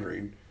a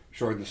rendering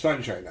showing the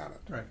sunshine on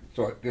it. Right.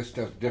 So this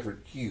has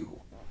different hue.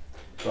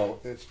 So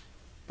it's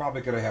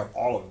probably going to have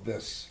all of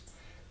this.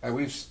 And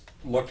we've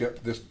looked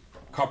at this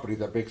company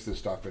that makes this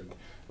stuff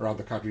around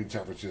the country in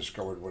San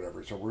Francisco and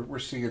whatever. So we're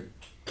seeing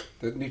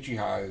that Nichi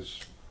is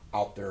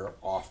out there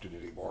often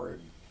anymore,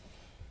 and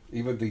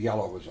even the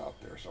yellow is out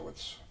there. So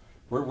it's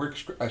we're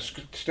as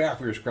staff,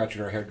 we were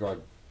scratching our head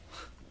going,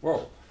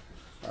 whoa.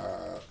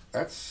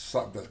 That's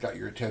something that's got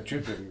your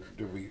attention, and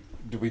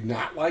do we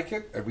not like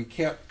it? And we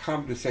can't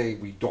come to say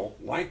we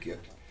don't like it.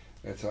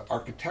 It's an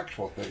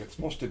architectural thing. It's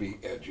supposed to be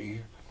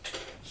edgy,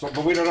 so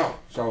but we don't know.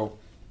 So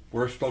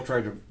we're still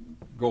trying to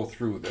go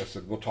through this,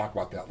 and we'll talk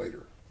about that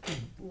later.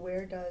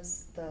 Where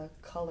does the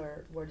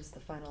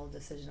final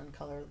decision on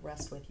color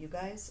rest with you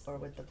guys or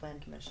with the plan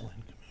commission?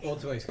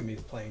 Ultimately, it's going to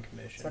be the planning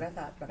commission. That's what I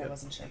thought, but I Yep.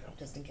 wasn't sure,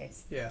 just in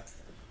case. Yeah.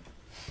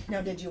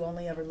 Now, did you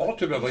only ever look?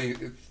 Ultimately,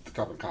 it's the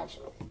common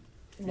council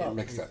Well,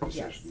 makes that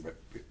decision,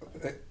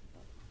 yes.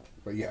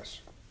 but yes.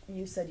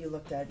 You said you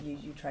looked at,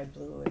 you tried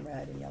blue and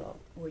red and yellow.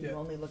 Were you Yeah.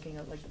 only looking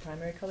at like the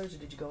primary colors, or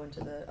did you go into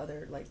the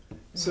other like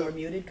So- more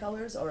muted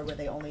colors, or were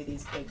they only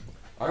these big?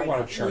 I bright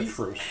want to colors?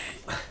 chartreuse.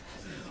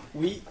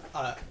 We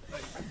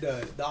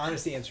the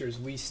honest answer is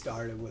we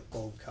started with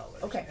bold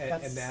colors. Okay,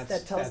 and that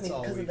tells that's me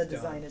all because of we've the done.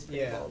 design is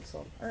pretty Yeah. bold,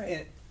 so, all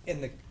right.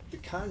 And the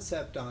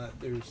concept on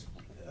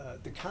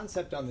the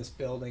concept on this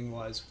building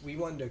was we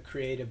wanted to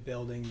create a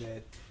building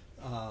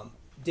that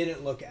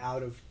didn't look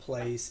out of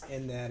place,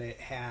 in that it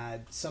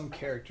had some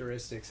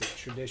characteristics of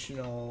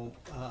traditional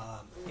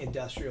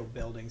industrial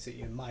buildings that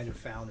you might have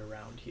found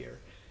around here,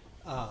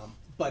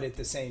 but at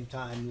the same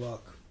time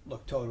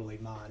look totally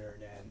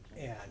modern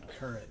and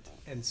current.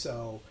 And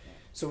so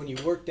when you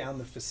work down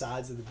the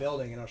facades of the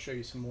building, and I'll show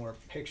you some more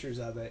pictures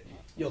of it,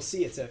 you'll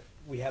see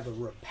we have a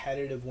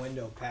repetitive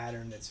window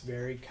pattern that's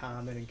very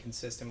common and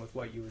consistent with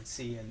what you would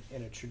see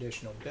in a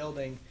traditional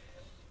building.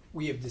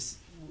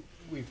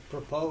 We've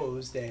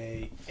proposed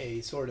a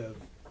sort of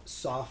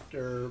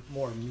softer,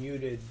 more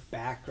muted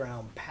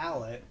background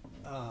palette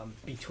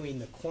between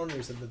the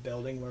corners of the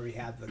building where we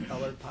have the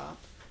color pop.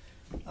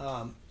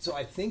 So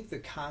I think the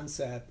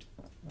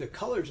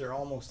colors are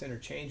almost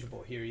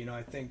interchangeable here. You know,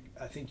 I think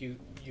you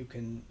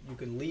can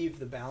leave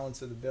the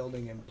balance of the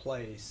building in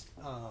place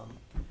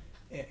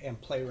and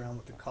play around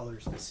with the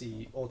colors to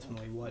see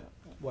ultimately what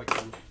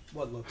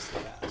looks the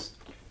best.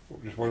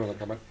 Just one other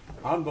comment.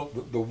 On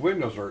the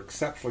windows are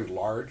exceptionally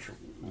large,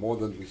 more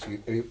than we see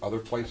any other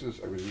places.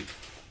 I mean,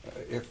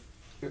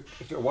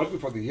 if it wasn't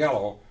for the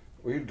yellow,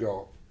 we'd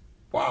go,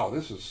 wow,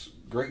 this is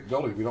great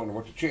building. We don't know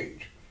what to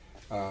change.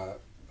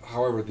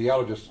 However, the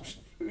yellow just,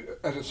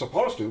 as it's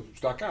supposed to,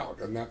 stuck out,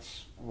 and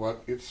that's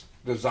what it's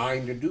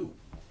designed to do.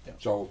 Yeah.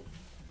 So,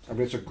 I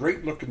mean, it's a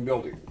great looking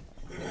building.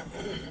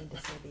 I didn't mean to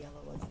say the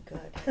yellow wasn't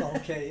good.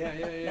 Okay,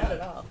 yeah. Not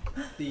at all.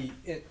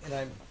 And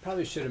I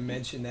probably should have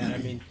mentioned that. I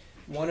mean,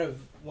 one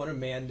of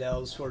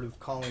Mandel's sort of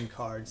calling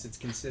cards that's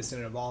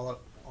consistent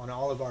on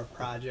all of our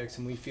projects,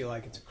 and we feel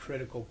like it's a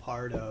critical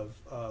part of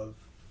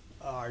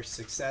our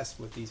success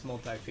with these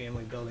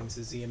multifamily buildings,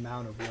 is the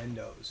amount of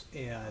windows.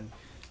 And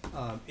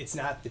it's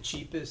not the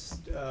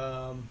cheapest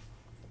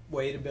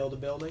way to build a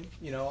building.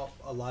 You know,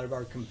 a lot of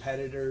our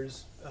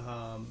competitors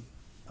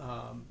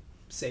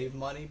save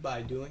money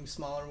by doing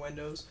smaller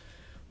windows.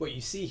 What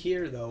you see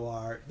here,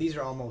 though, these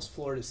are almost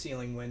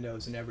floor-to-ceiling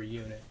windows in every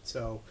unit.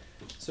 So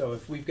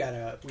if we've got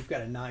a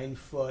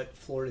 9-foot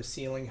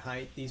floor-to-ceiling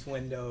height, these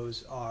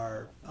windows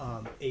are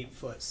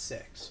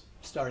 8'6",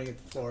 starting at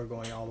the floor,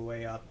 going all the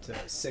way up to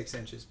 6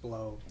 inches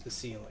below the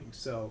ceiling.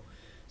 So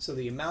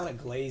the amount of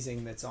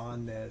glazing that's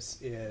on this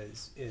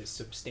is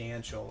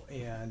substantial,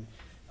 and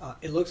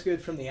it looks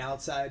good from the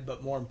outside.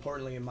 But more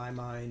importantly, in my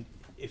mind,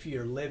 if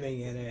you're living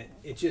in it,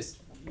 it just,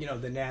 you know,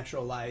 the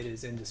natural light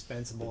is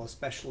indispensable,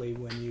 especially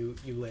when you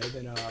live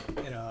in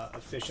a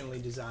efficiently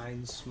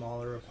designed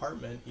smaller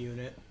apartment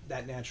unit.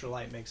 That natural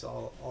light makes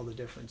all the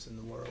difference in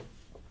the world.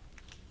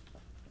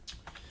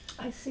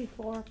 I see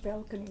 4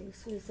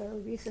 balconies. Is there a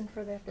reason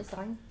for that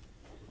design?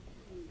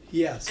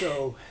 Yeah,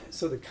 so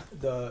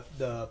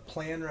the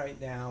plan right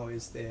now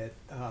is that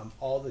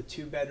all the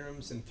 2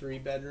 bedrooms and 3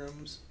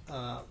 bedrooms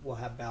will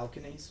have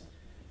balconies.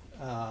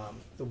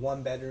 The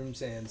one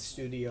bedrooms and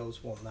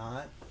studios will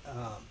not.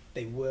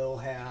 They will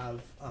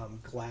have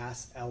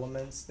glass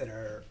elements that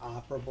are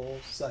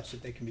operable such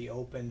that they can be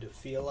opened to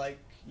feel like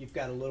you've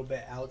got a little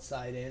bit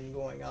outside in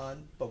going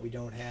on, but we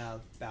don't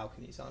have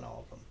balconies on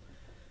all of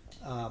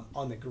them.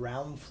 On the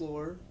ground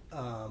floor,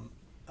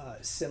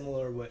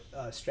 similar with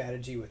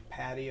strategy with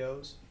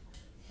patios.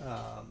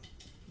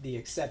 The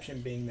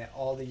exception being that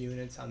all the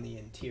units on the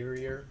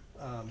interior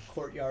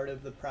courtyard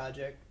of the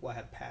project will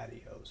have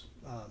patios,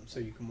 so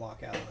you can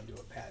walk out onto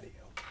a patio.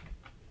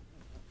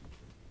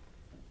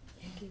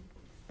 Thank you.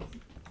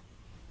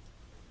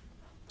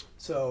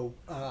 So,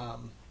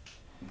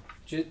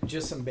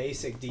 just some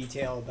basic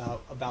detail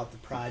about the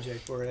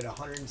project. We're at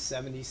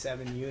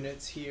 177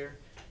 units here.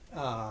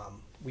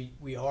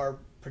 We are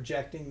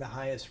projecting the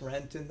highest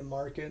rent in the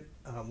market.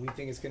 We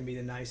think it's going to be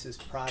the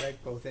nicest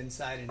product, both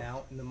inside and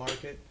out in the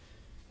market.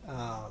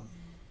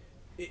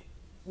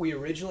 We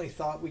originally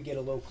thought we'd get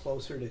a little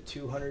closer to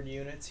 200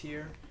 units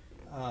here,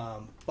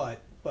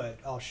 but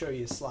I'll show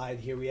you a slide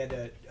here. We had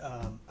to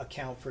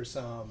account for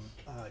some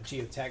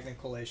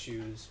geotechnical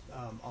issues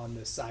on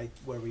the site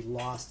where we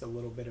lost a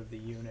little bit of the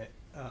unit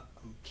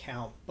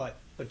count, but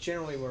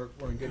generally we're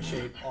in good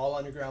shape. All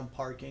underground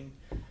parking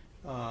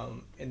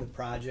in the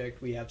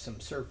project. We have some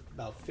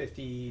about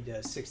 50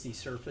 to 60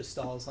 surface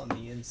stalls on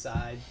the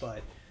inside,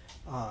 but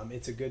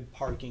it's a good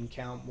parking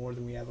count, more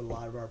than we have a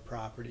lot of our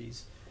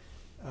properties.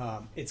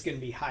 It's going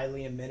to be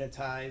highly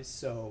amenitized,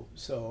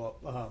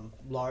 so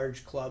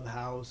large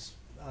clubhouse,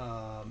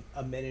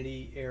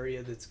 amenity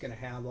area that's going to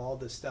have all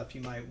the stuff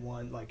you might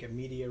want, like a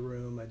media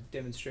room, a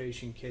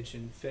demonstration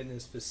kitchen,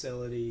 fitness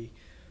facility.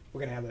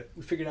 We're going to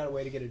we figured out a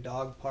way to get a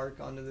dog park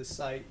onto the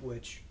site,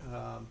 which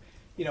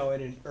in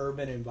an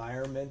urban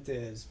environment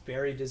is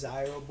very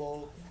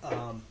desirable,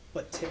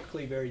 but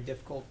typically very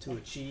difficult to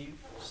achieve.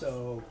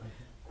 So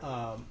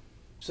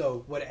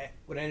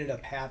what ended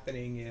up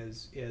happening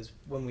is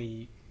when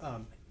we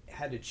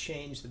had to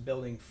change the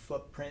building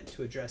footprint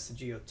to address the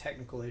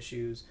geotechnical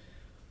issues,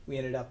 we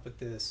ended up with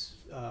this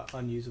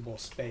unusable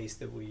space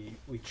that we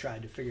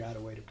tried to figure out a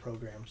way to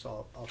program.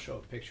 So I'll show a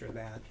picture of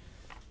that.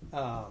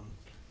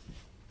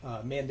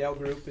 Mandel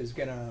Group is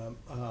going to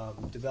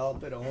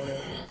develop it, own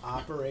it,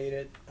 operate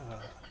it.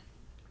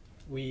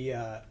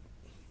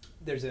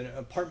 There's an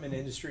apartment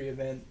industry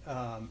event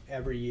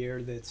every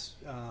year that's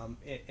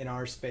in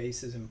our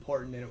space is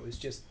important, and it was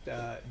just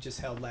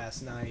held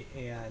last night,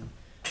 and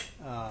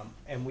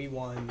we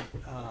won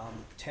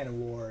 10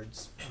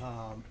 awards,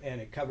 and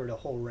it covered a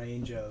whole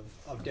range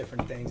of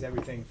different things,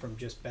 everything from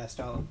just best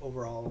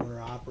overall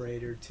owner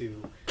operator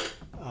to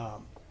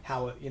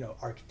how it,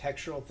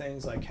 architectural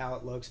things like how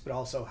it looks, but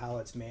also how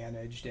it's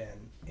managed,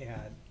 and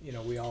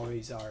we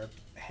always are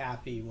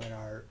happy when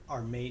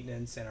our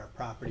maintenance and our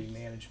property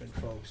management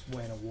folks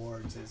win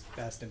awards as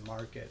best in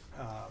market.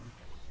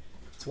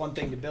 It's one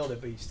thing to build it,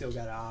 but you still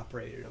got to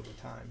operate it over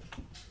time.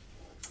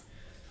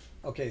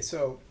 Okay,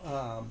 so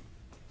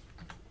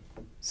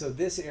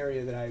this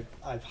area that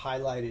I've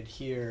highlighted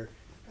here,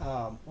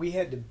 we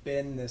had to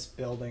bend this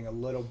building a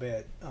little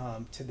bit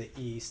to the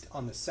east.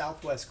 On the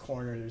southwest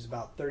corner, there's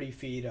about 30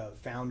 feet of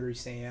foundry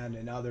sand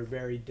and other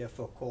very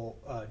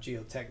difficult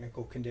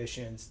geotechnical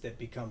conditions that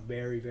become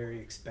very, very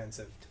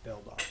expensive to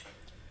build on.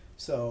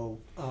 So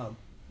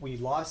we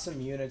lost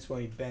some units when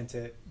we bent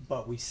it,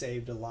 but we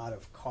saved a lot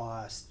of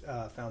cost,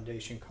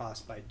 foundation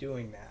cost, by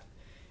doing that.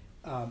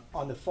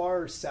 On the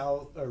far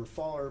south or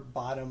far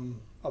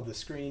bottom of the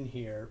screen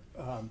here,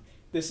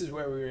 this is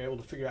where we were able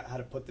to figure out how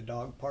to put the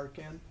dog park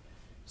in.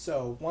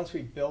 So once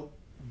we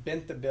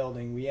bent the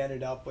building, we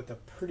ended up with a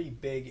pretty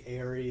big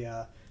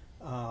area.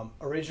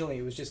 Originally,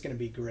 it was just going to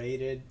be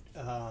graded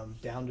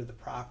down to the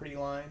property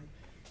line.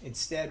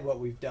 Instead, what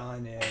we've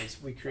done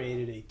is we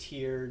created a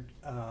tiered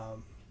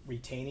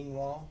retaining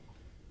wall.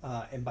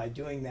 And by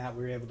doing that,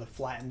 we were able to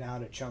flatten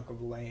out a chunk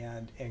of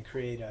land and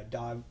create a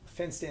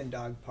fenced-in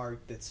dog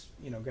park that's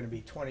going to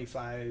be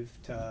 25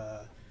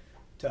 to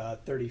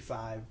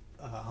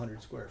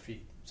 3,500 square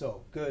feet.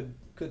 So good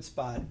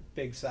spot,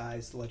 big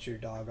size to let your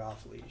dog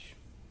off leash.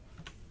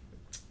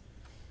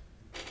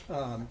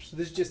 So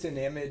this is just an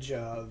image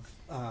of,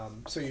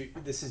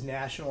 this is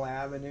National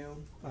Avenue.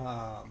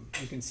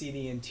 You can see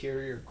the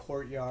interior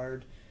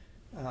courtyard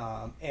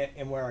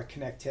and where our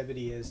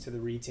connectivity is to the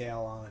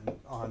retail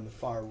on the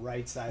far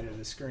right side of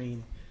the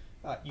screen.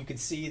 You can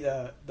see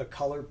the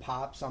color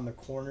pops on the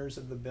corners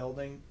of the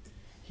building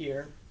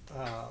here.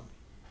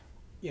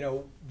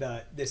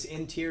 This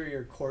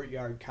interior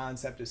courtyard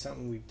concept is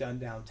something we've done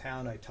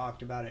downtown. I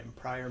talked about it in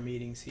prior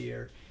meetings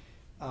here.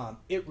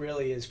 It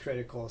really is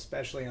critical,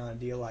 especially on a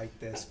deal like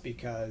this,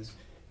 because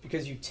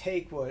you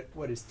take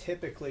what is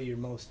typically your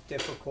most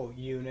difficult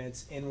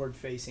units,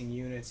 inward-facing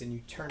units, and you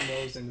turn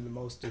those into the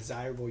most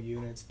desirable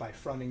units by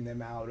fronting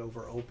them out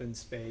over open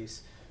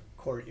space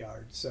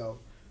courtyard. So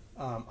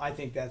I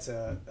think that's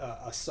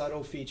a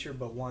subtle feature,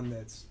 but one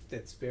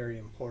that's very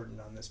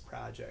important on this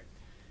project.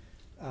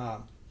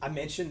 I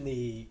mentioned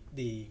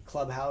the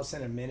clubhouse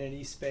and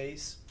amenity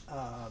space.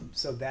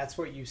 So that's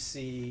what you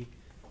see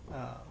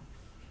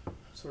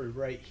sort of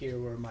right here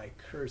where my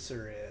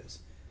cursor is.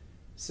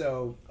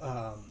 So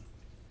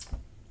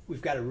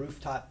we've got a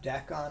rooftop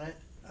deck on it.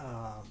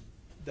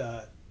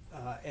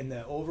 And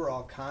the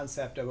overall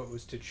concept of it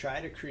was to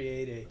try to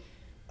create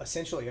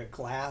essentially a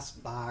glass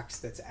box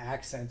that's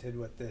accented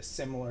with this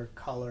similar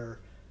color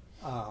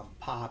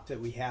pop that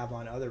we have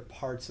on other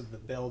parts of the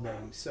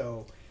building.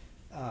 So,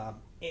 and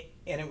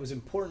it was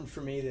important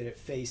for me that it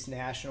faced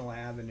National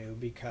Avenue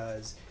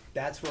because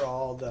that's where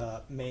all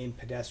the main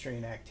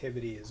pedestrian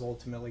activity is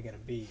ultimately going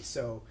to be.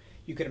 So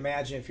you can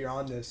imagine if you're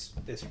on this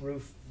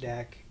roof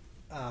deck,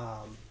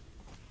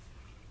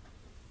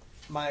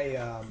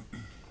 my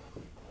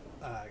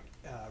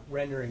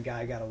rendering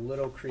guy got a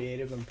little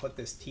creative and put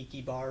this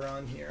tiki bar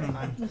on here.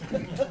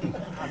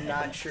 I'm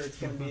not sure it's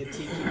going to be a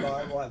tiki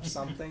bar. We'll have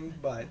something,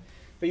 but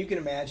you can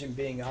imagine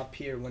being up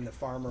here when the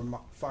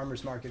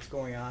farmers market's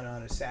going on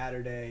a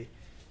Saturday.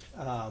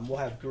 We'll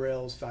have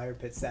grills, fire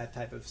pits, that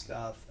type of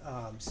stuff.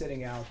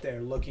 Sitting out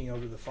there looking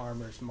over the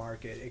farmers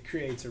market, it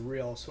creates a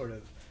real sort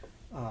of,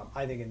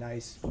 I think, a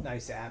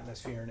nice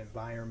atmosphere and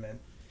environment.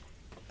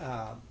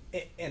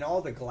 And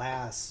all the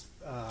glass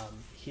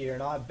here,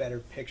 and I'll have better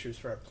pictures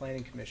for our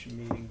planning commission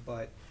meeting,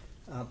 but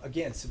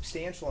again,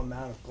 substantial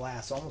amount of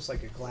glass, almost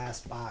like a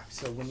glass box.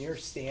 So when you're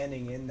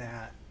standing in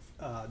that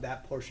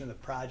portion of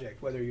the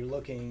project, whether you're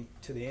looking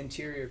to the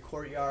interior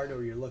courtyard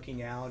or you're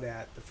looking out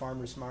at the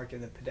farmers market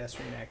and the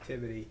pedestrian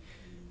activity,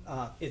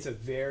 it's a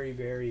very,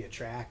 very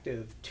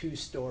attractive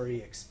two-story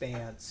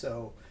expanse.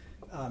 So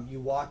you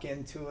walk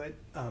into it,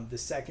 the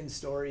second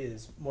story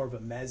is more of a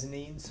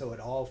mezzanine, so it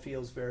all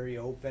feels very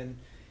open.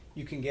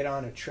 You can get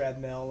on a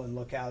treadmill and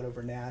look out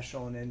over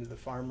National and into the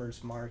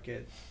farmers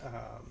market.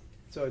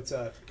 So it's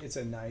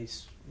a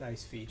nice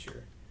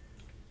feature.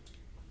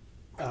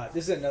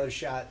 This is another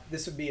shot.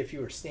 This would be if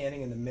you were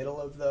standing in the middle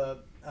of the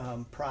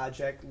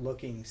project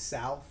looking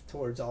south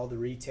towards all the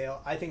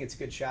retail. I think it's a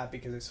good shot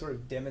because it sort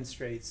of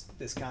demonstrates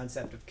this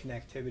concept of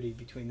connectivity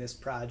between this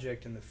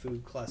project and the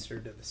food cluster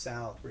to the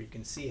south, where you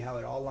can see how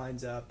it all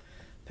lines up,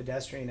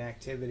 pedestrian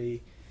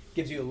activity,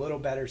 gives you a little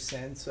better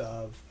sense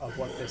of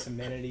what this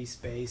amenity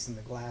space and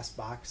the glass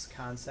box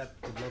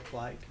concept could look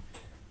like.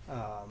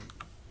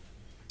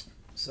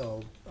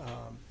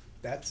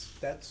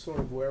 That's sort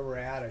of where we're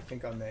at, I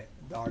think, on the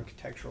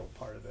architectural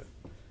part of it.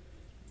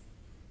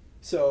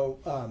 So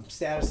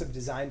status of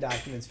design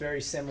documents,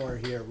 very similar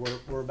here.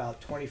 We're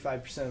about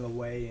 25% of the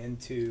way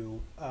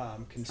into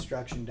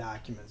construction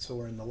documents, so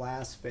we're in the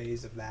last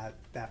phase of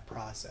that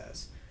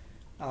process.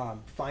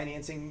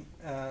 Financing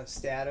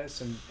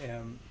status,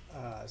 and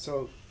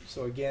so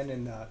again,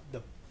 in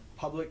the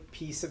public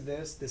piece of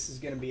this is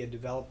going to be a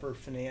developer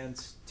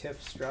finance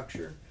TIF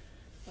structure.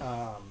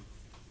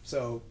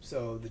 So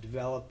the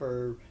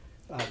developer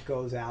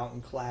goes out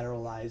and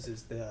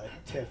collateralizes the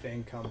TIF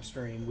income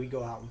stream. We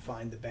go out and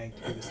find the bank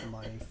to give us the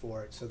money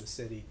for it, so the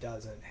city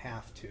doesn't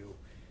have to.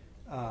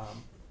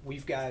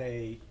 We've got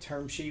a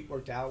term sheet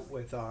worked out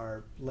with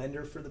our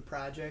lender for the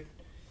project.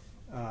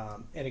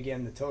 And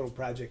again, the total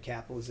project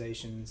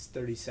capitalization is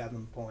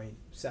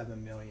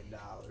 $37.7 million.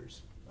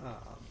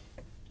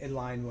 In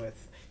line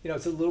with,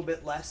 it's a little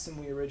bit less than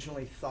we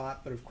originally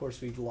thought, but of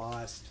course we've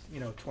lost,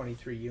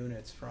 23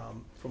 units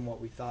from what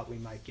we thought we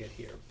might get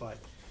here. But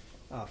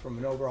from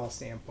an overall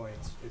standpoint,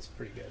 it's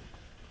pretty good.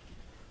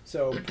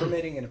 So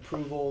permitting and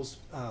approvals,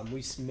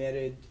 we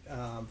submitted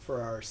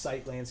for our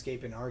site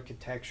landscape and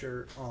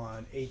architecture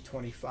on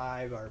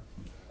 8/25, our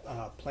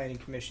planning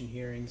commission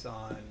hearings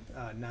on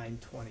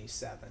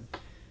 9/27.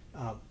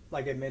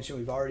 Like I mentioned,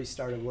 we've already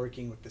started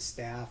working with the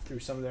staff through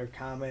some of their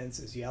comments.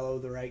 Is yellow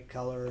the right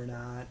color or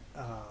not?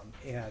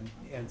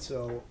 And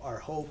so our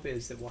hope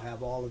is that we'll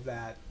have all of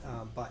that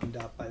buttoned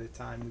up by the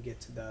time we get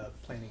to the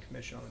planning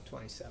commission on the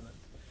 27th.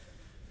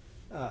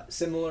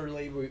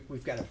 Similarly,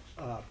 we've got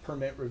a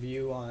permit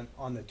review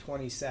on the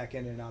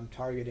 22nd, and I'm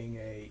targeting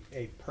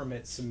a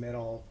permit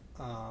submittal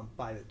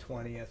by the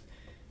 20th.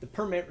 The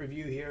permit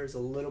review here is a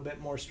little bit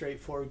more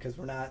straightforward because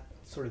we're not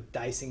sort of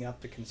dicing up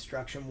the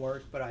construction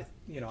work, but I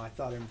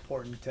thought it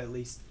important to at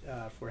least,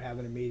 if we're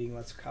having a meeting,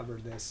 let's cover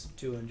this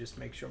too and just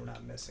make sure we're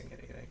not missing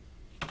anything.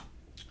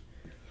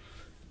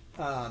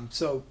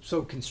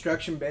 So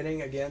construction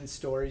bidding, again,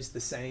 story's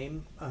the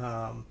same.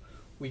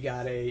 We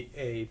got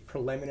a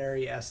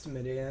preliminary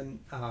estimate in.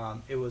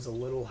 It was a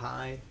little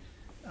high,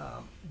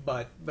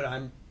 but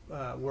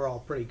we're all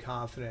pretty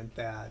confident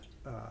that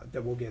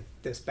we'll get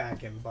this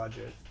back in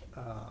budget.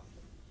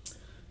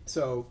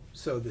 So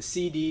the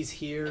CDs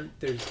here,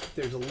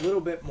 there's a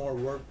little bit more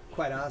work,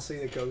 quite honestly,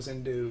 that goes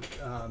into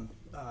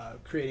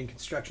creating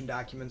construction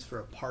documents for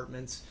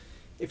apartments.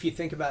 If you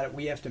think about it,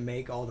 we have to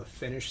make all the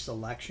finished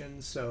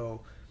selections. So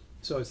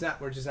it's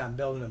not, we're just not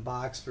building a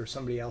box for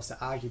somebody else to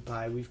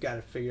occupy. We've got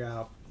to figure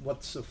out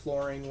what's the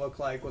flooring look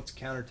like, what's the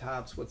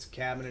countertops, what's the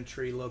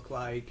cabinetry look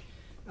like,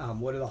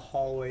 what do the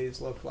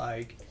hallways look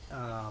like.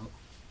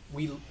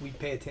 We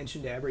pay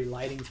attention to every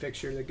lighting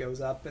fixture that goes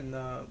up in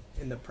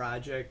the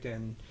project,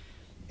 and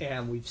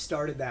we've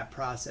started that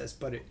process,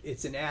 but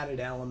it's an added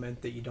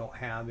element that you don't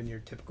have in your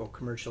typical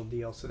commercial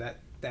deal. So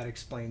that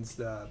explains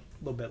the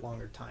little bit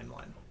longer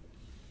timeline.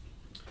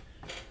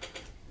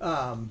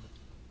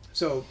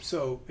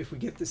 So if we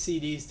get the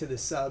CDs to the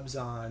subs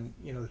on,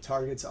 the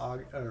target's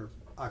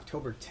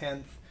October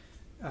 10th,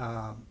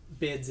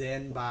 bids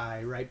in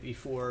by right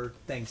before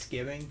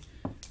Thanksgiving.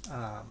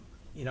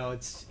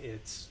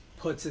 It's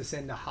puts us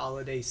into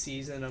holiday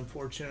season,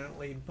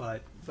 unfortunately,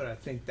 but I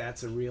think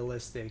that's a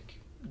realistic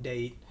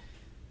date.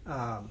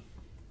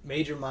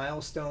 Major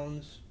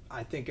milestones.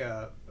 I think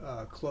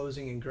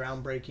closing and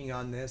groundbreaking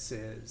on this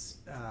is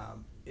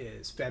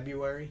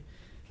February.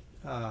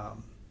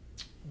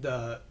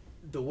 The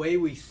way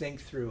we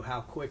think through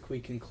how quick we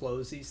can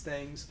close these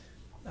things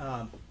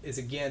is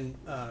again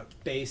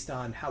based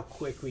on how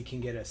quick we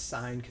can get a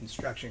signed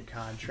construction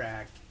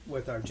contract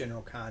with our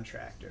general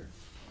contractor.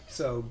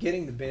 So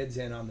getting the bids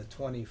in on the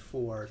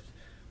 24th,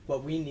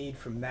 what we need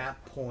from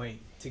that point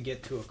to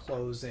get to a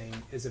closing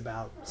is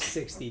about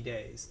 60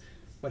 days.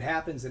 What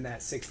happens in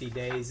that 60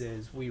 days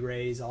is we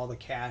raise all the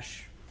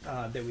cash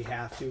that we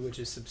have to, which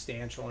is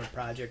substantial in a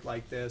project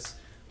like this.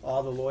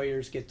 All the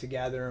lawyers get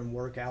together and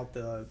work out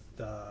the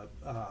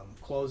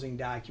closing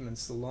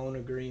documents, the loan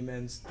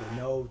agreements, the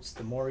notes,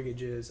 the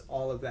mortgages,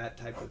 all of that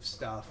type of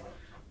stuff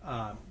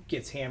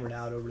gets hammered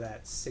out over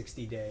that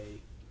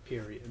 60-day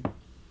period.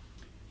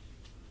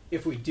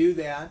 If we do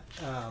that,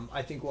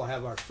 I think we'll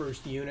have our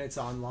first units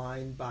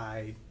online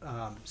by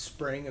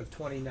spring of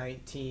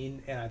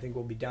 2019, and I think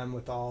we'll be done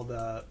with all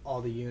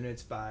the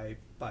units by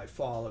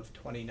fall of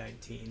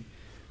 2019.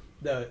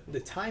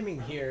 The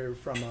timing here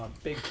from a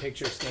big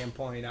picture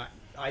standpoint,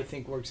 I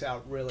think works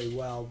out really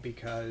well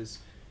because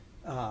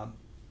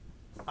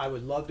I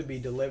would love to be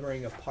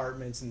delivering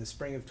apartments in the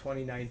spring of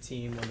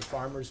 2019 when the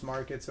farmers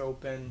market's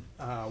open,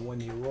 when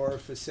the Aurora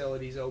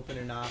facility's open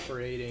and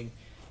operating,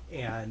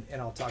 and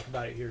I'll talk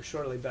about it here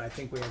shortly, but I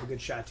think we have a good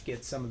shot to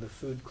get some of the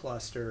food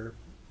cluster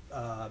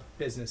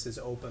businesses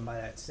open by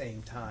that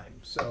same time.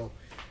 So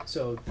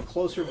the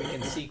closer we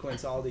can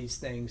sequence all these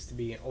things to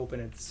be open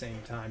at the same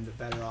time, the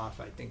better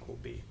off I think we'll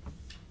be.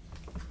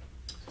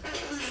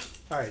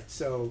 All right,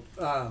 so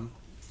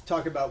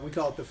talk about, we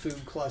call it the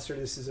food cluster.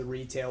 This is a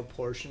retail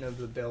portion of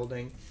the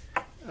building.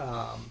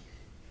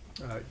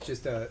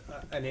 Just an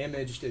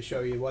image to show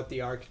you what the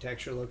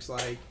architecture looks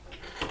like.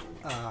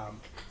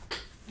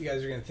 You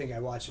guys are going to think I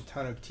watch a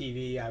ton of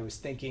TV. I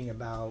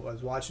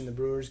was watching the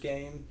Brewers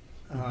game.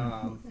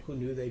 Who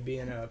knew they'd be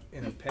in a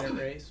pennant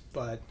race?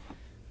 But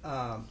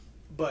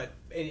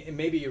and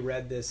maybe you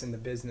read this in the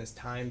Business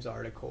Times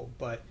article,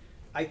 but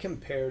I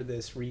compare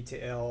this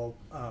retail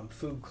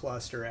food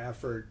cluster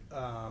effort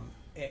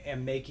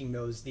and making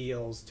those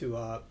deals to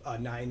a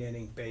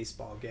 9-inning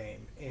baseball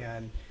game.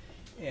 And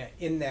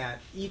in that,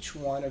 each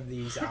one of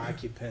these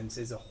occupants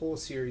is a whole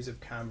series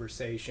of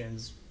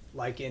conversations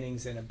like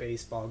innings in a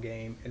baseball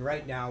game. And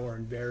right now we're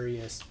in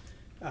various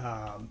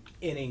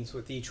innings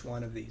with each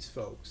one of these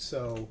folks.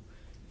 So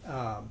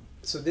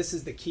this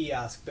is the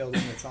kiosk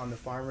building that's on the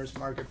farmers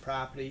market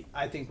property.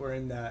 I think we're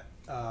in the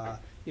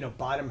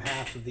bottom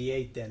half of the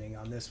 8th inning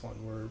on this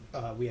one.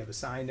 We have a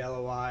signed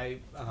LOI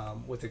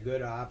with a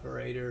good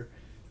operator,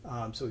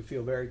 so we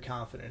feel very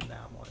confident in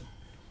that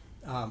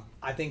one.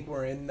 I think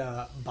we're in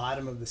the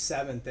bottom of the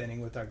 7th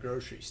inning with our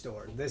grocery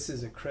store. This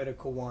is a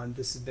critical one.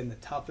 This has been the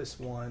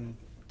toughest one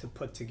to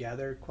put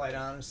together, quite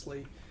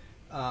honestly.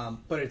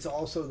 But it's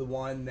also the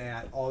one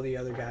that all the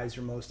other guys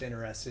are most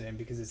interested in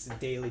because it's a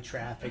daily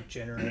traffic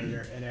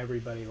generator and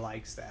everybody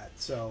likes that.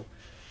 So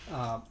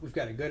we've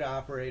got a good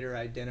operator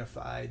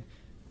identified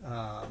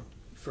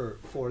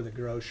for the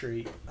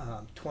grocery.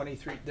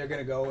 23, they're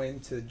going to go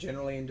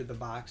generally into the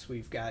box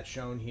we've got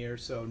shown here.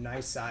 So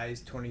nice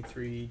size,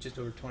 just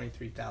over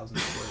 23,000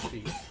 square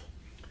feet.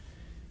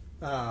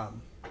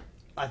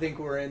 I think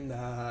we're in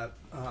the,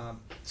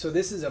 so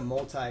this is a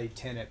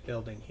multi-tenant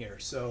building here.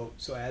 So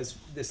as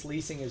this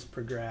leasing has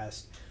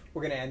progressed,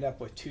 we're going to end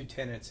up with 2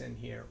 tenants in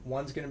here.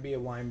 One's going to be a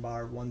wine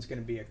bar, one's going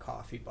to be a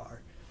coffee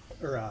bar,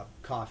 or a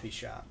coffee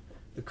shop.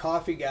 The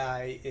coffee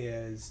guy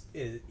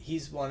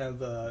he's one of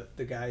the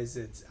guys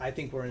that's, I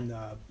think we're in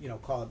the,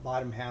 call it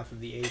bottom half of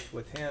the 8th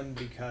with him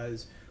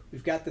because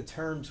we've got the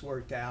terms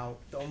worked out.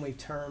 The only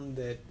term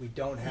that we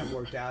don't have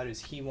worked out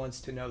is he wants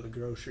to know the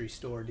grocery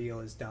store deal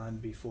is done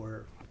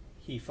before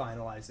he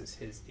finalizes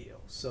his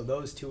deal. So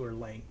those two are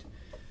linked.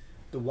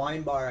 The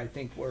wine bar, I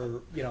think we're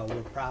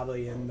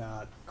probably in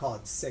the, call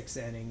it 6th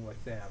inning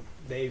with them.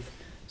 They've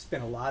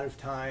spent a lot of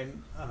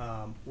time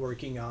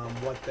working on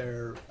what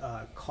their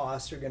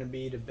costs are going to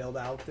be to build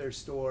out their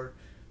store.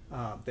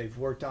 They've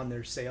worked on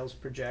their sales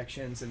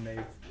projections,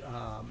 and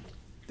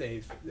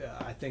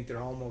I think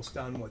they're almost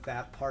done with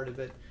that part of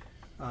it.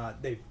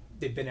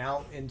 They've been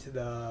out into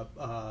the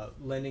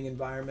lending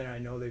environment. I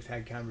know they've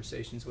had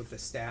conversations with the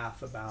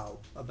staff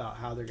about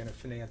how they're going to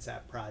finance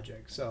that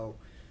project. So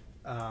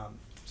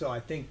I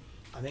think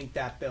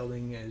that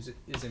building is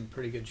in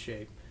pretty good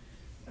shape.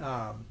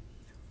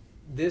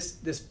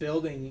 This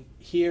building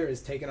here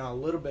has taken on a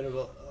little bit of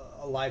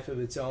a life of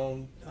its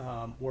own.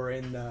 We're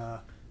in the,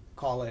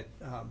 call it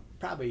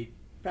probably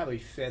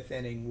 5th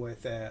inning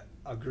with a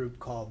group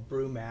called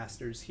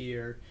Brewmasters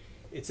here.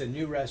 it's a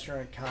new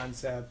restaurant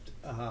concept,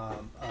 a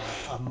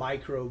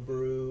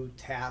microbrew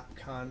tap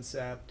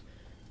concept.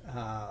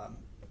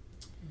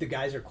 The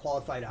guys are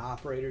qualified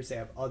operators. They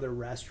have other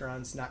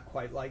restaurants, not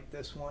quite like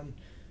this one.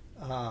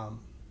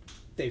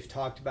 They've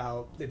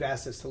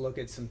asked us to look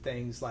at some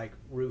things like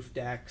roof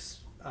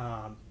decks,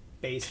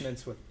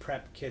 basements with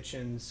prep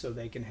kitchens so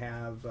they can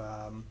have,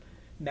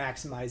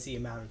 maximize the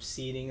amount of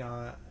seating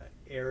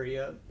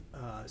area.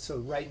 So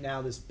right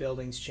now this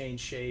building's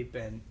changed shape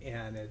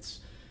and it's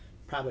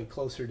probably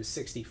closer to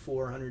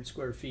 6,400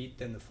 square feet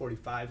than the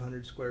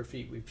 4,500 square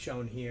feet we've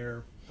shown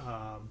here,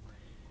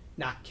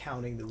 not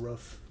counting the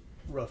roof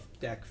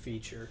deck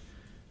feature.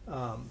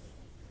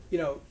 You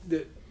know,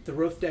 the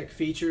roof deck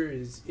feature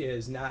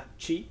is not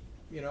cheap.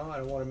 You know, I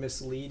don't want to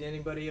mislead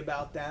anybody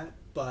about that,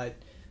 but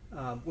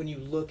when you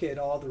look at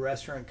all the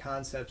restaurant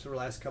concepts over the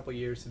last couple of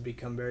years have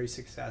become very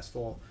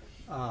successful,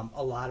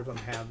 a lot of them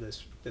have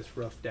this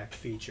roof deck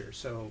feature.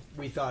 So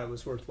we thought it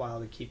was worthwhile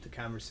to keep the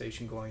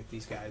conversation going with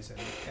these guys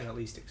and at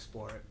least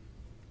explore it.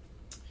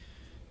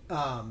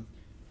 I'm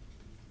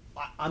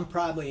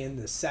probably in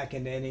the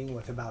second inning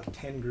with about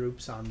 10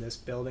 groups on this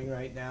building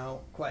right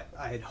now.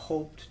 I had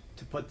hoped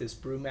to put this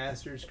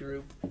Brewmasters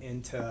group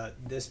into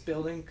this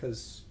building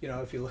because, you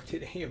know, if you looked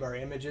at any of our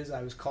images,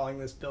 I was calling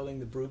this building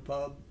the Brew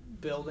Pub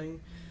building.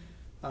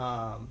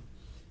 For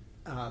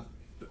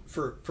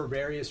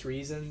various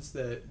reasons,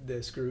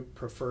 this group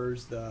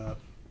prefers the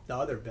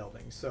other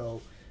building.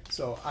 So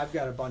I've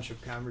got a bunch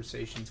of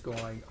conversations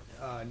going,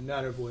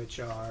 none of which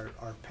are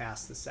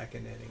past the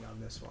second inning on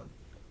this one.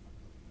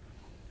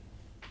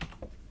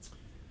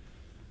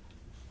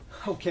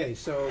 Okay,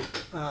 so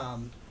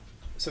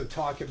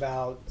talk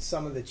about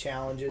some of the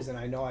challenges, and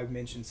I know I've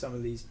mentioned some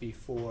of these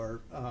before,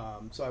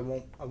 so I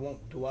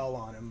won't dwell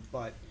on them.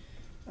 But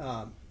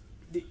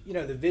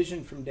the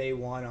vision from day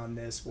one on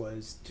this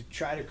was to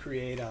try to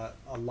create a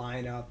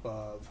lineup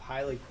of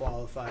highly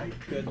qualified,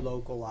 good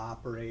local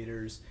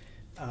operators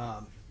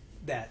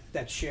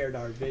that shared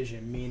our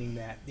vision, meaning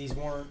that these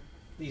weren't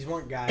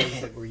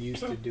guys that were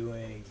used to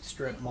doing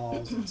strip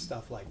malls and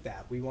stuff like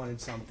that. We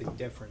wanted something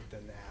different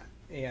than that,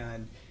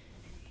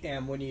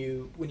 and when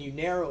you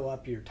narrow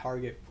up your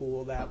target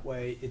pool that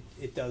way,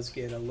 it does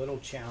get a little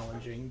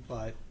challenging,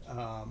 but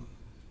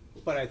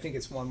I think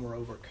it's one we're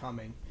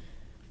overcoming.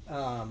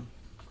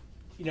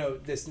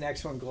 This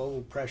next one,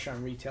 global pressure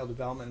on retail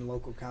development and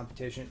local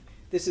competition,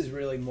 this is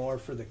really more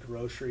for the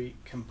grocery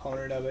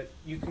component of it.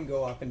 You can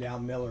go up and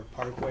down Miller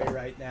Parkway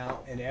right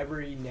now, and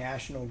every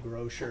national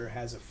grocer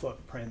has a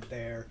footprint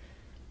there.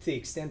 To the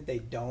extent they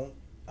don't,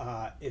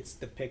 it's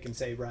the pick and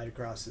save right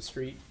across the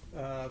street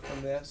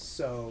from this.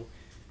 So,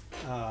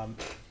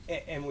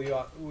 and we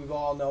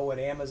all know what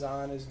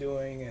Amazon is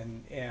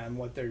doing and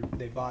what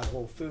they bought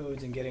Whole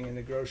Foods and getting in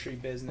the grocery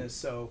business.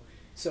 So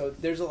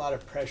there's a lot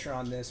of pressure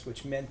on this,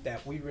 which meant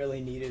that we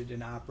really needed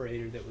an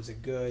operator that was a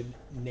good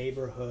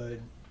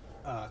neighborhood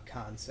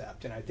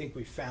concept, and I think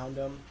we found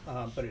them,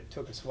 but it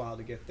took us a while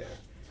to get there.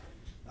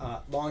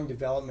 Long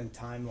development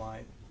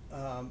timeline.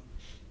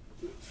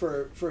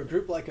 For a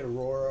group like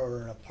Aurora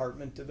or an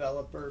apartment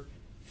developer,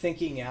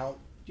 thinking out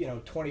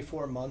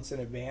 24 months in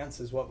advance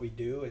is what we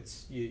do.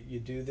 It's you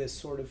do this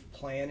sort of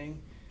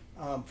planning.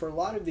 For a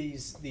lot of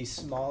these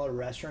smaller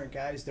restaurant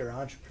guys, they're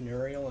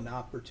entrepreneurial and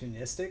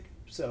opportunistic.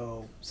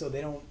 So they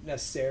don't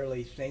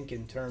necessarily think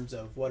in terms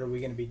of what are we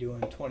going to be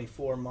doing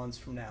 24 months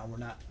from now.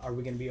 Are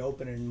we going to be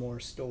opening more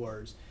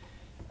stores?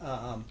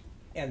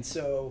 And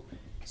so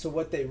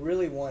what they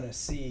really want to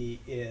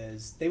see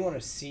is they want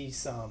to see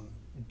some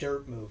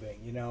dirt moving,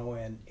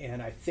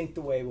 and I think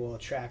the way we'll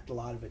attract a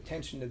lot of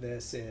attention to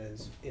this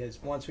is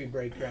once we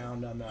break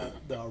ground on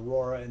the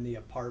Aurora and the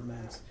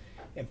apartments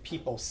and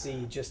people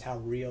see just how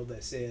real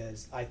this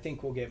is, I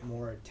think we'll get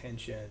more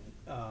attention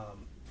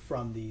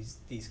from these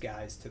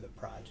guys to the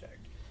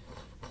project.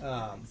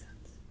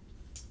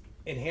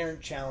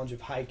 Inherent challenge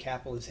of high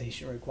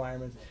capitalization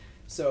requirements.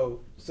 So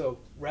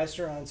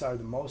restaurants are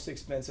the most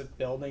expensive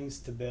buildings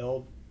to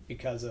build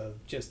because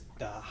of just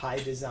the high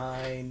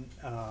design,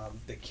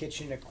 the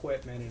kitchen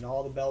equipment, and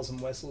all the bells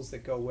and whistles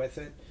that go with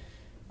it.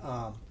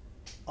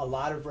 A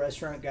lot of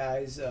restaurant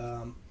guys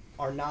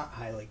are not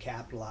highly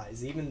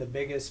capitalized. Even the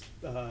biggest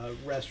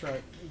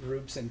restaurant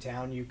groups in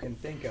town you can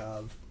think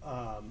of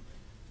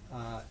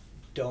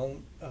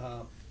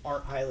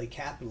aren't highly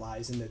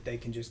capitalized in that they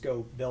can just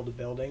go build a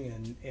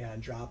building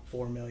and drop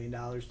 $4 million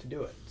to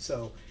do it.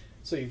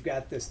 So you've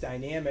got this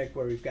dynamic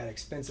where we've got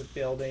expensive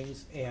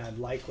buildings and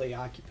likely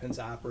occupants,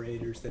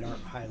 operators that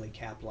aren't highly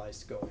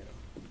capitalized to go in them.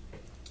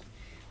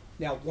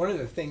 Now, one of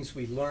the things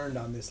we learned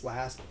on this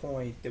last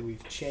point that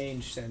we've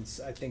changed since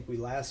I think we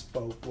last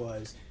spoke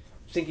was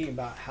thinking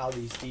about how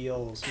these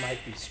deals might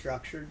be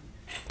structured.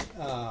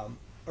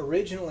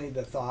 Originally,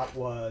 the thought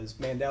was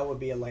Mandel would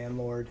be a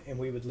landlord and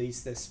we would lease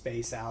this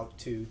space out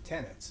to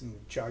tenants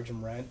and charge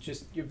them rent,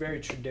 just your very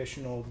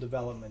traditional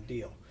development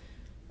deal.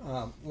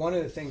 One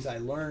of the things I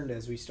learned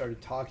as we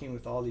started talking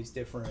with all these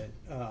different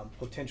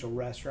potential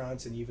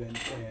restaurants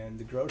and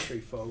the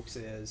grocery folks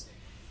is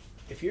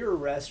if you're a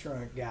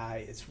restaurant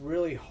guy, it's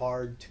really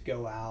hard to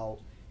go out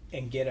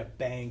and get a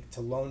bank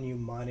to loan you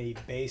money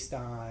based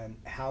on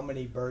how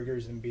many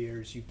burgers and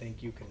beers you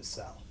think you can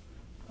sell.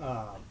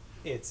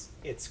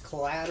 It's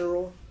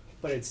collateral,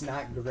 but it's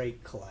not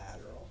great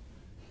collateral.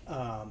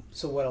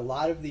 So what a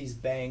lot of these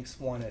banks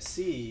want to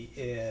see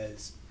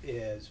is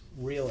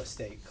real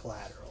estate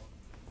collateral.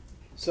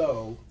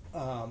 So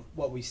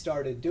what we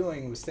started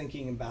doing was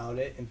thinking about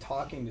it and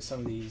talking to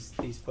some of these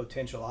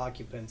potential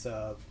occupants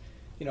of,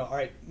 you know, all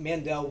right,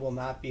 Mandel will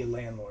not be a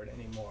landlord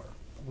anymore.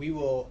 We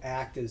will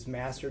act as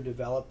master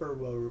developer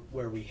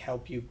where we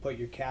help you put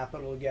your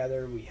capital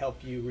together. We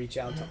help you reach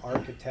out to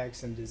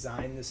architects and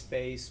design the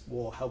space.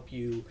 We'll help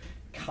you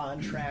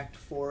contract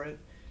for it.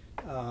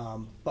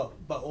 But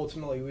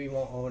ultimately we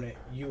won't own it,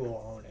 you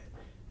will own it.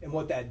 And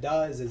what that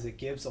does is it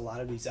gives a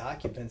lot of these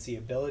occupants the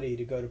ability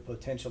to go to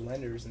potential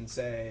lenders and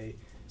say,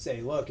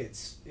 look,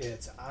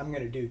 I'm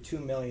going to do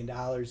 $2 million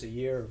a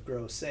year of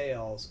gross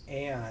sales,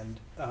 and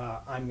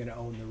I'm going to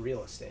own the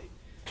real estate.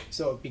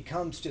 So it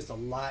becomes just a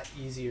lot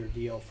easier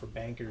deal for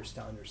bankers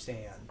to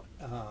understand.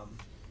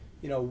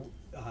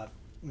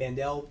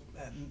 Mandel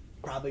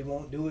probably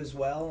won't do as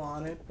well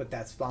on it, but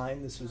that's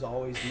fine. This was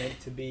always meant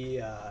to be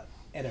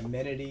an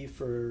amenity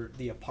for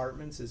the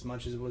apartments as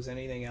much as it was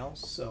anything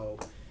else. So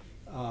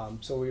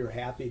we were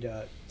happy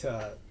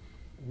to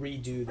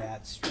redo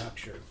that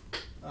structure.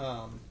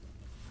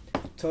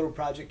 Total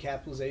project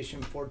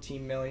capitalization,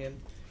 $14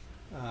 million.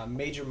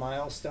 Major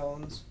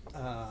milestones.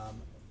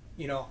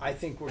 I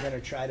think we're going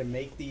to try to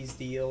make these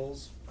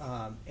deals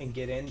and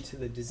get into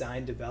the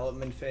design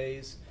development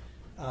phase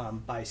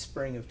by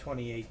spring of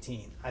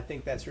 2018. I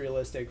think that's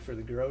realistic for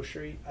the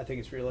grocery. I think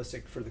it's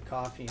realistic for the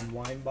coffee and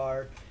wine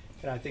bar.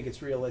 And I think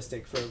it's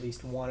realistic for at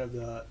least one of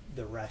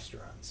the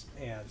restaurants.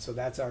 And so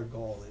that's our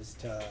goal, is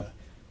to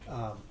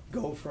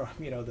go from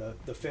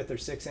the fifth or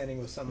sixth inning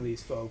with some of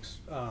these folks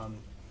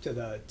to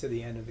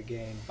the end of the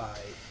game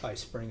by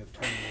spring of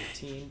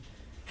 2018.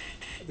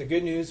 The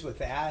good news with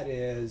that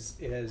is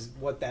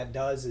what that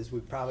does is we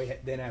probably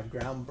then have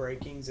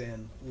groundbreakings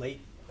in late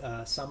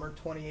summer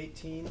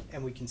 2018,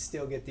 and we can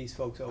still get these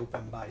folks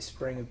open by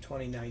spring of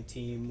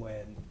 2019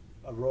 when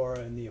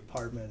Aurora and the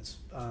apartments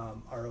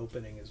are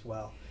opening as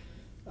well.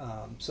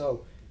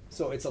 So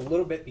it's a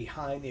little bit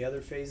behind the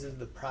other phases of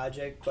the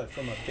project, but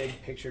from a big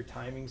picture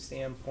timing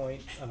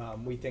standpoint,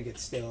 we think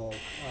it's still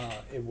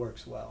it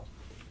works well.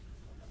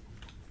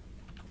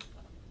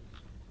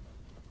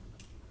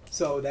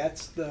 So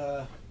that's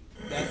the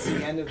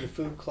end of the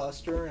food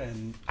cluster,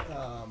 and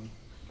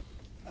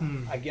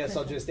I guess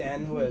I'll just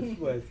end with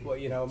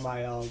what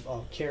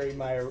I'll carry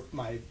my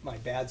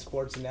bad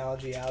sports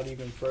analogy out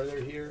even further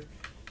here.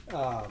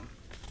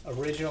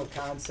 Original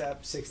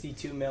concept,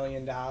 $62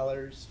 million,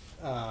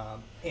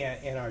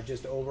 and our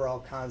just overall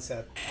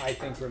concept, I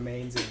think,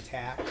 remains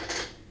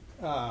intact.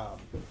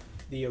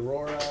 The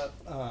Aurora,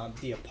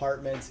 the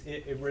apartments,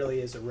 it really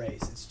is a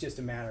race. It's just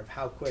a matter of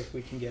how quick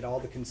we can get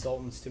all the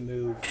consultants to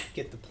move,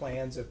 get the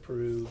plans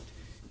approved,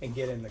 and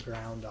get in the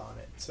ground on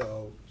it.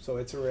 So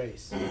it's a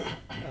race.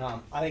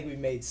 I think we've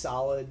made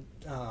solid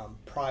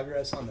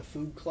progress on the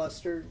food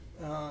cluster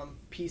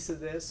piece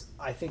of this.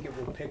 I think it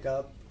will pick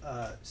up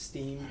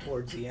steam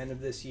towards the end of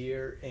this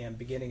year and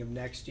beginning of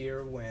next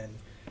year when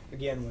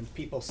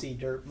people see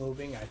dirt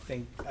moving. I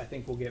think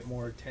we'll get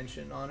more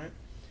attention on it.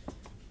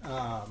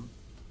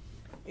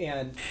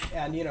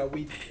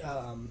 We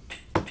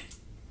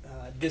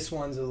this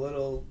one's a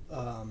little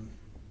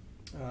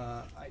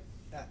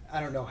I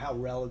don't know how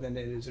relevant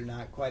it is or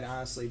not, quite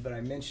honestly, but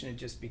I mention it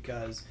just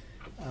because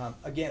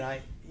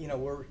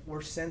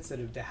we're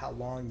sensitive to how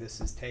long this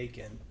has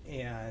taken,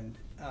 and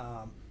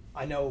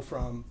I know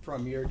from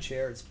your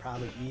chair it's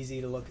probably easy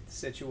to look at the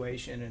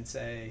situation and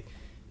say,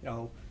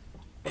 what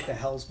the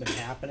hell's been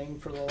happening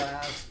for the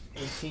last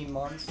 18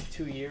 months,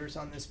 2 years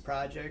on this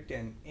project,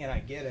 and I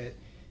get it.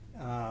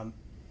 I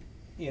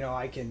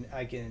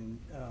can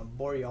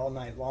bore you all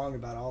night long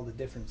about all the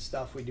different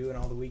stuff we do and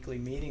all the weekly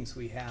meetings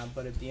we have,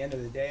 but at the end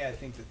of the day, I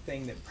think the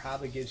thing that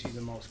probably gives you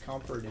the most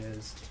comfort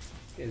is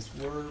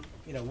we're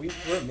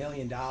 $1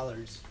 million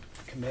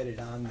committed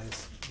on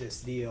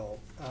this deal.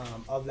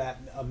 Of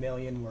that $1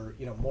 million, we're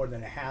more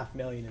than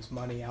 $500,000 is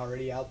money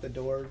already out the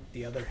door.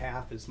 The other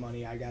half is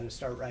money I got to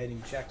start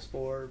writing checks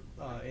for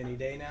any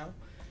day now.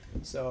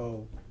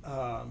 So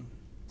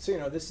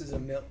this is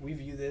we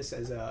view this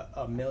as a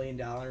 $1 million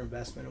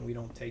investment, and we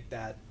don't take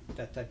that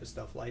type of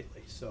stuff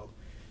lightly. So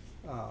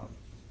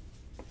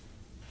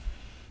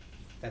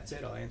that's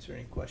it. I'll answer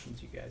any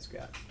questions you guys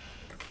got.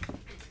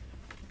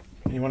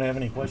 Anyone have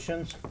any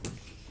questions?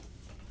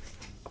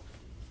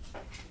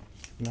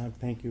 Not,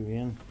 thank you,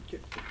 Ian.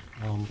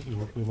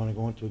 We want to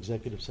go into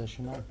executive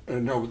session now?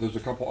 No, there's a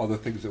couple other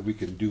things that we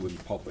can do in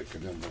public,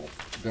 and then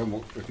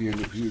we'll if you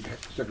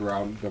stick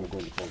around, then we'll go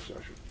into closed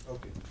session.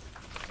 Okay.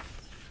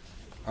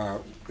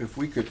 If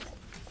we could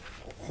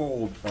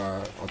hold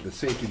on the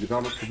Safety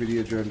Development Committee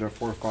agenda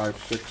 4,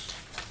 5, 6,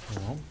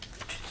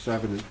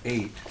 7, and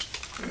 8.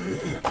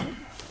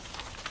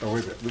 Oh,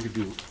 wait a minute, we could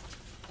do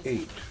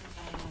 8.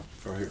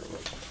 Oh, here, look. No,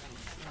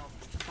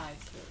 5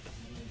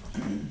 through 8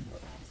 are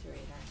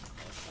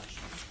closed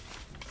sessions.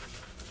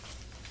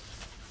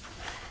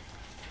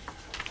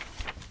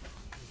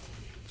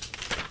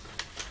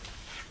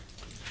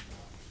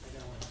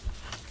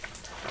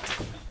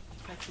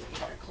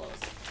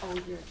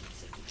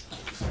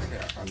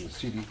 on the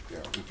CD, yeah,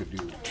 we could do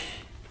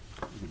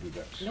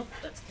that. Nope,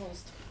 that's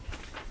closed.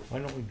 Why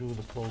don't we do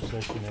the closed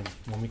session, and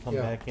when we come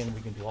Yeah. back in,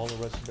 we can do all the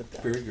rest of it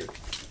then? Very good.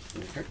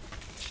 Okay.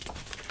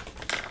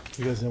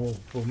 Because then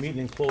we'll meet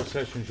in closed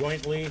session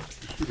jointly.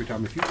 Excuse me,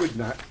 Tom, if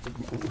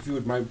you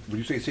would mind, would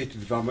you say safety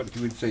development, if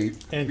you would say And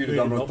community community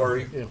development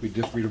authority, development, yeah.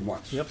 we just read them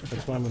once. Yep,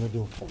 that's what I'm gonna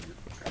do. Oh,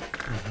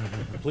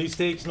 okay. Please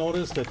takes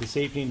notice that the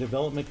Safety and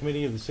Development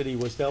Committee of the City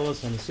of West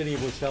Allis and the City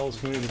of West Allis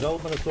Community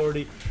Development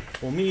Authority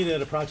will meet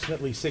at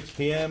approximately 6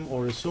 p.m.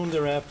 or as soon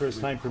thereafter as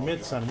time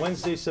permits on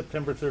Wednesday,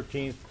 September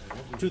 13th,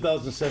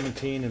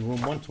 2017, in room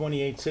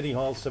 128, City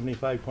Hall,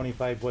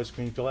 7525 West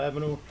Greenfield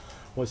Avenue,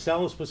 West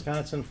Allis,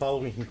 Wisconsin,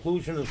 following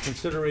conclusion of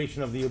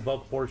consideration of the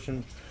above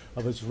portion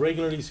of its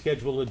regularly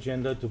scheduled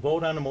agenda to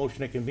vote on a motion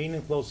to convene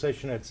in closed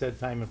session at said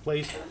time and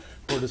place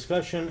for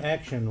discussion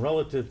action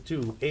relative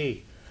to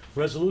A,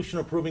 resolution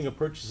approving a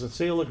purchase and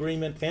sale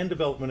agreement and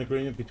development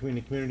agreement between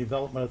the Community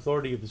Development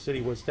Authority of the City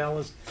of West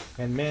Allis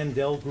and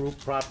Mandel Group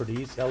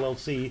Properties,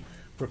 LLC,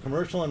 for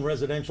commercial and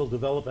residential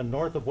development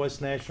north of West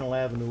National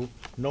Avenue,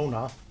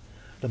 Nona,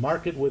 the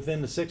market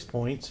within the 6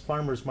 Points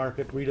Farmers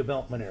Market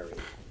redevelopment area.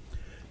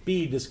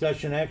 B,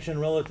 discussion action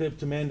relative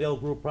to Mandel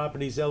Group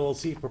Properties,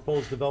 LLC,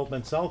 proposed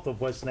development south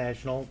of West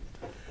National,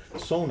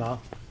 Sona,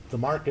 the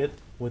market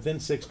within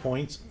 6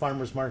 Points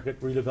Farmers Market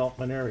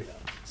redevelopment area.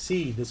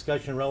 C,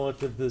 discussion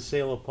relative to the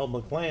sale of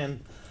public land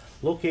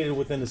located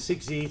within the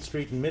 68th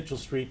Street and Mitchell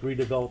Street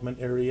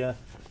redevelopment area,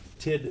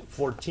 TID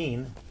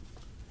 14.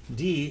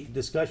 D,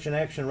 discussion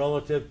action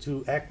relative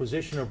to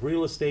acquisition of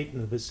real estate in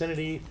the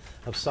vicinity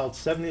of South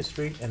 70th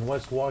Street and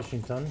West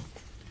Washington.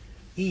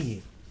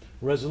 E,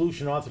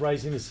 resolution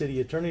authorizing the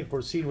city attorney to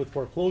proceed with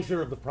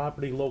foreclosure of the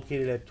property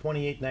located at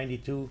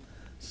 2892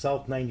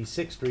 South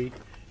 96th Street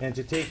and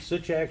to take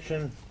such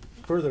action,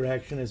 further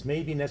action as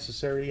may be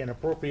necessary and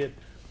appropriate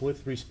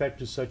with respect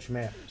to such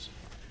matters.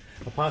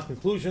 Upon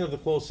conclusion of the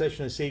closed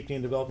session, the Safety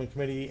and Development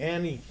Committee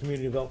and the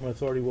Community Development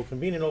Authority will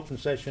convene an open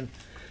session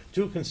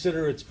to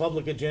consider its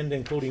public agenda,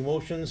 including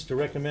motions to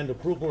recommend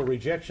approval or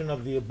rejection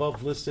of the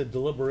above listed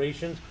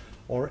deliberations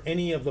or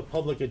any of the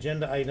public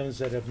agenda items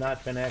that have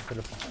not been acted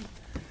upon.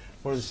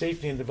 For the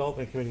Safety and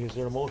Development Committee, is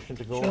there a motion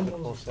to go into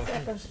closed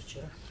session?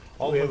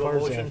 We have Alderman a Barzak.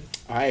 motion?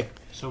 Aye.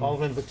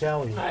 Alderman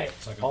Vitale. Aye.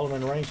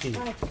 Alderman Reinke.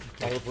 Aye.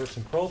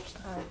 Alderperson Probst.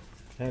 Aye.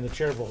 And the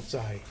chair votes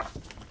aye.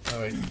 All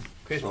right.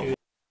 Christie,